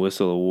Golden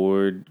Whistle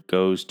Award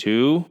goes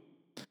to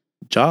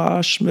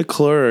Josh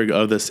McClurg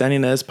of the San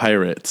Ynez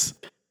Pirates.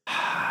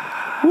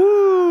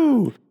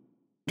 Woo!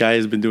 Guy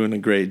has been doing a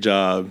great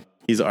job.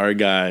 He's our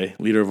guy,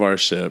 leader of our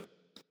ship.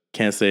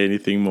 Can't say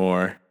anything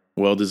more.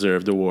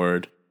 Well-deserved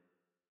award.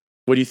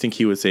 What do you think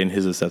he would say in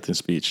his acceptance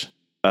speech?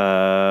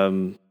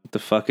 The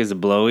fuck is a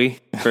blowy?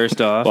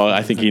 First off. Well,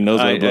 I think he knows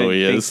what a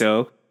blowy is. I think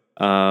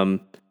so.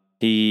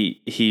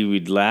 He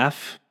would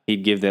laugh.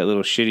 He'd give that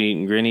little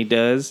shit-eating grin he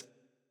does.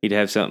 He'd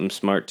have something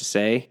smart to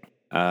say.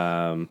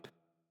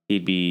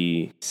 He'd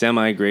be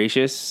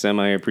semi-gracious,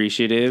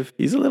 semi-appreciative.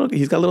 He's got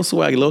a little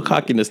swag, a little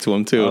cockiness to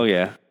him too. Oh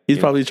yeah. He's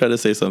probably trying to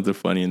say something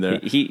funny in there.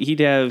 He'd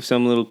have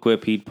some little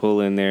quip he'd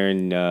pull in there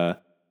and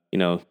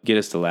get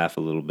us to laugh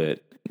a little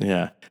bit.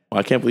 Yeah. Well,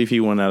 I can't believe he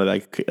won out of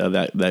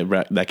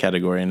that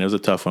category, and it was a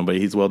tough one, but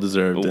he's well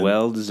deserved.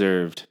 Well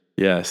deserved.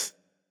 Yes.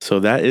 So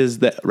that is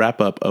the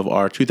wrap up of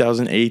our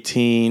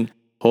 2018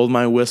 Hold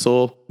My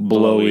Whistle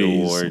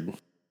Blowies Award.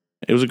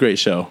 It was a great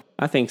show.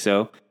 I think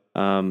so.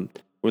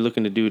 We're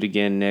looking to do it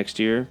again next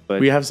year,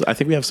 but I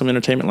think we have some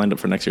entertainment lined up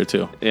for next year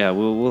too. Yeah,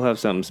 we'll have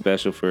something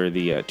special for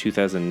the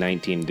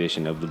 2019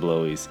 edition of the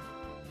Blowies.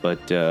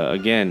 But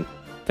again,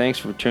 thanks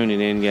for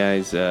tuning in,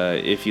 guys.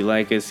 If you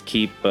like us,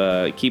 keep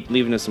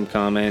leaving us some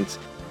comments.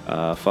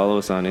 Follow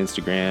us on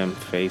Instagram,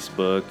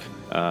 Facebook,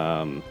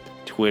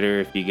 Twitter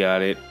if you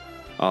got it.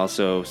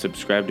 Also,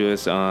 subscribe to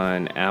us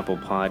on Apple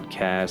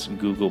Podcasts,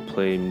 Google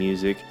Play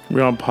Music.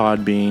 We're on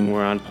Podbean.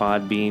 We're on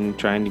Podbean,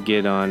 trying to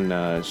get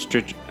on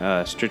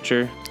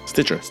Stitcher.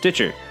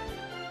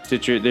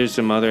 There's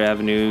some other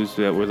avenues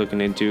that we're looking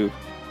into,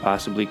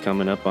 possibly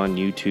coming up on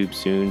YouTube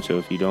soon. So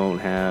if you don't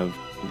have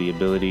the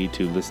ability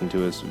to listen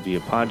to us via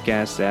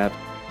podcast app,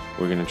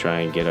 we're going to try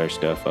and get our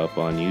stuff up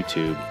on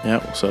YouTube.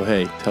 Yeah, so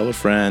hey, tell a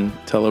friend,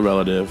 tell a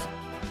relative.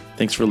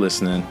 Thanks for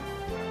listening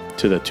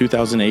to the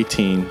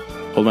 2018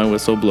 Hold My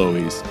Whistle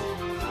Blowies.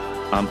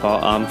 I'm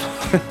Paul.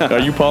 Are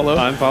you Paulo?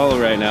 I'm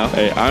Paulo right now.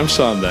 Hey, I'm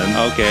Sean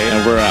then. Okay.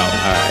 And we're out.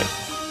 All right.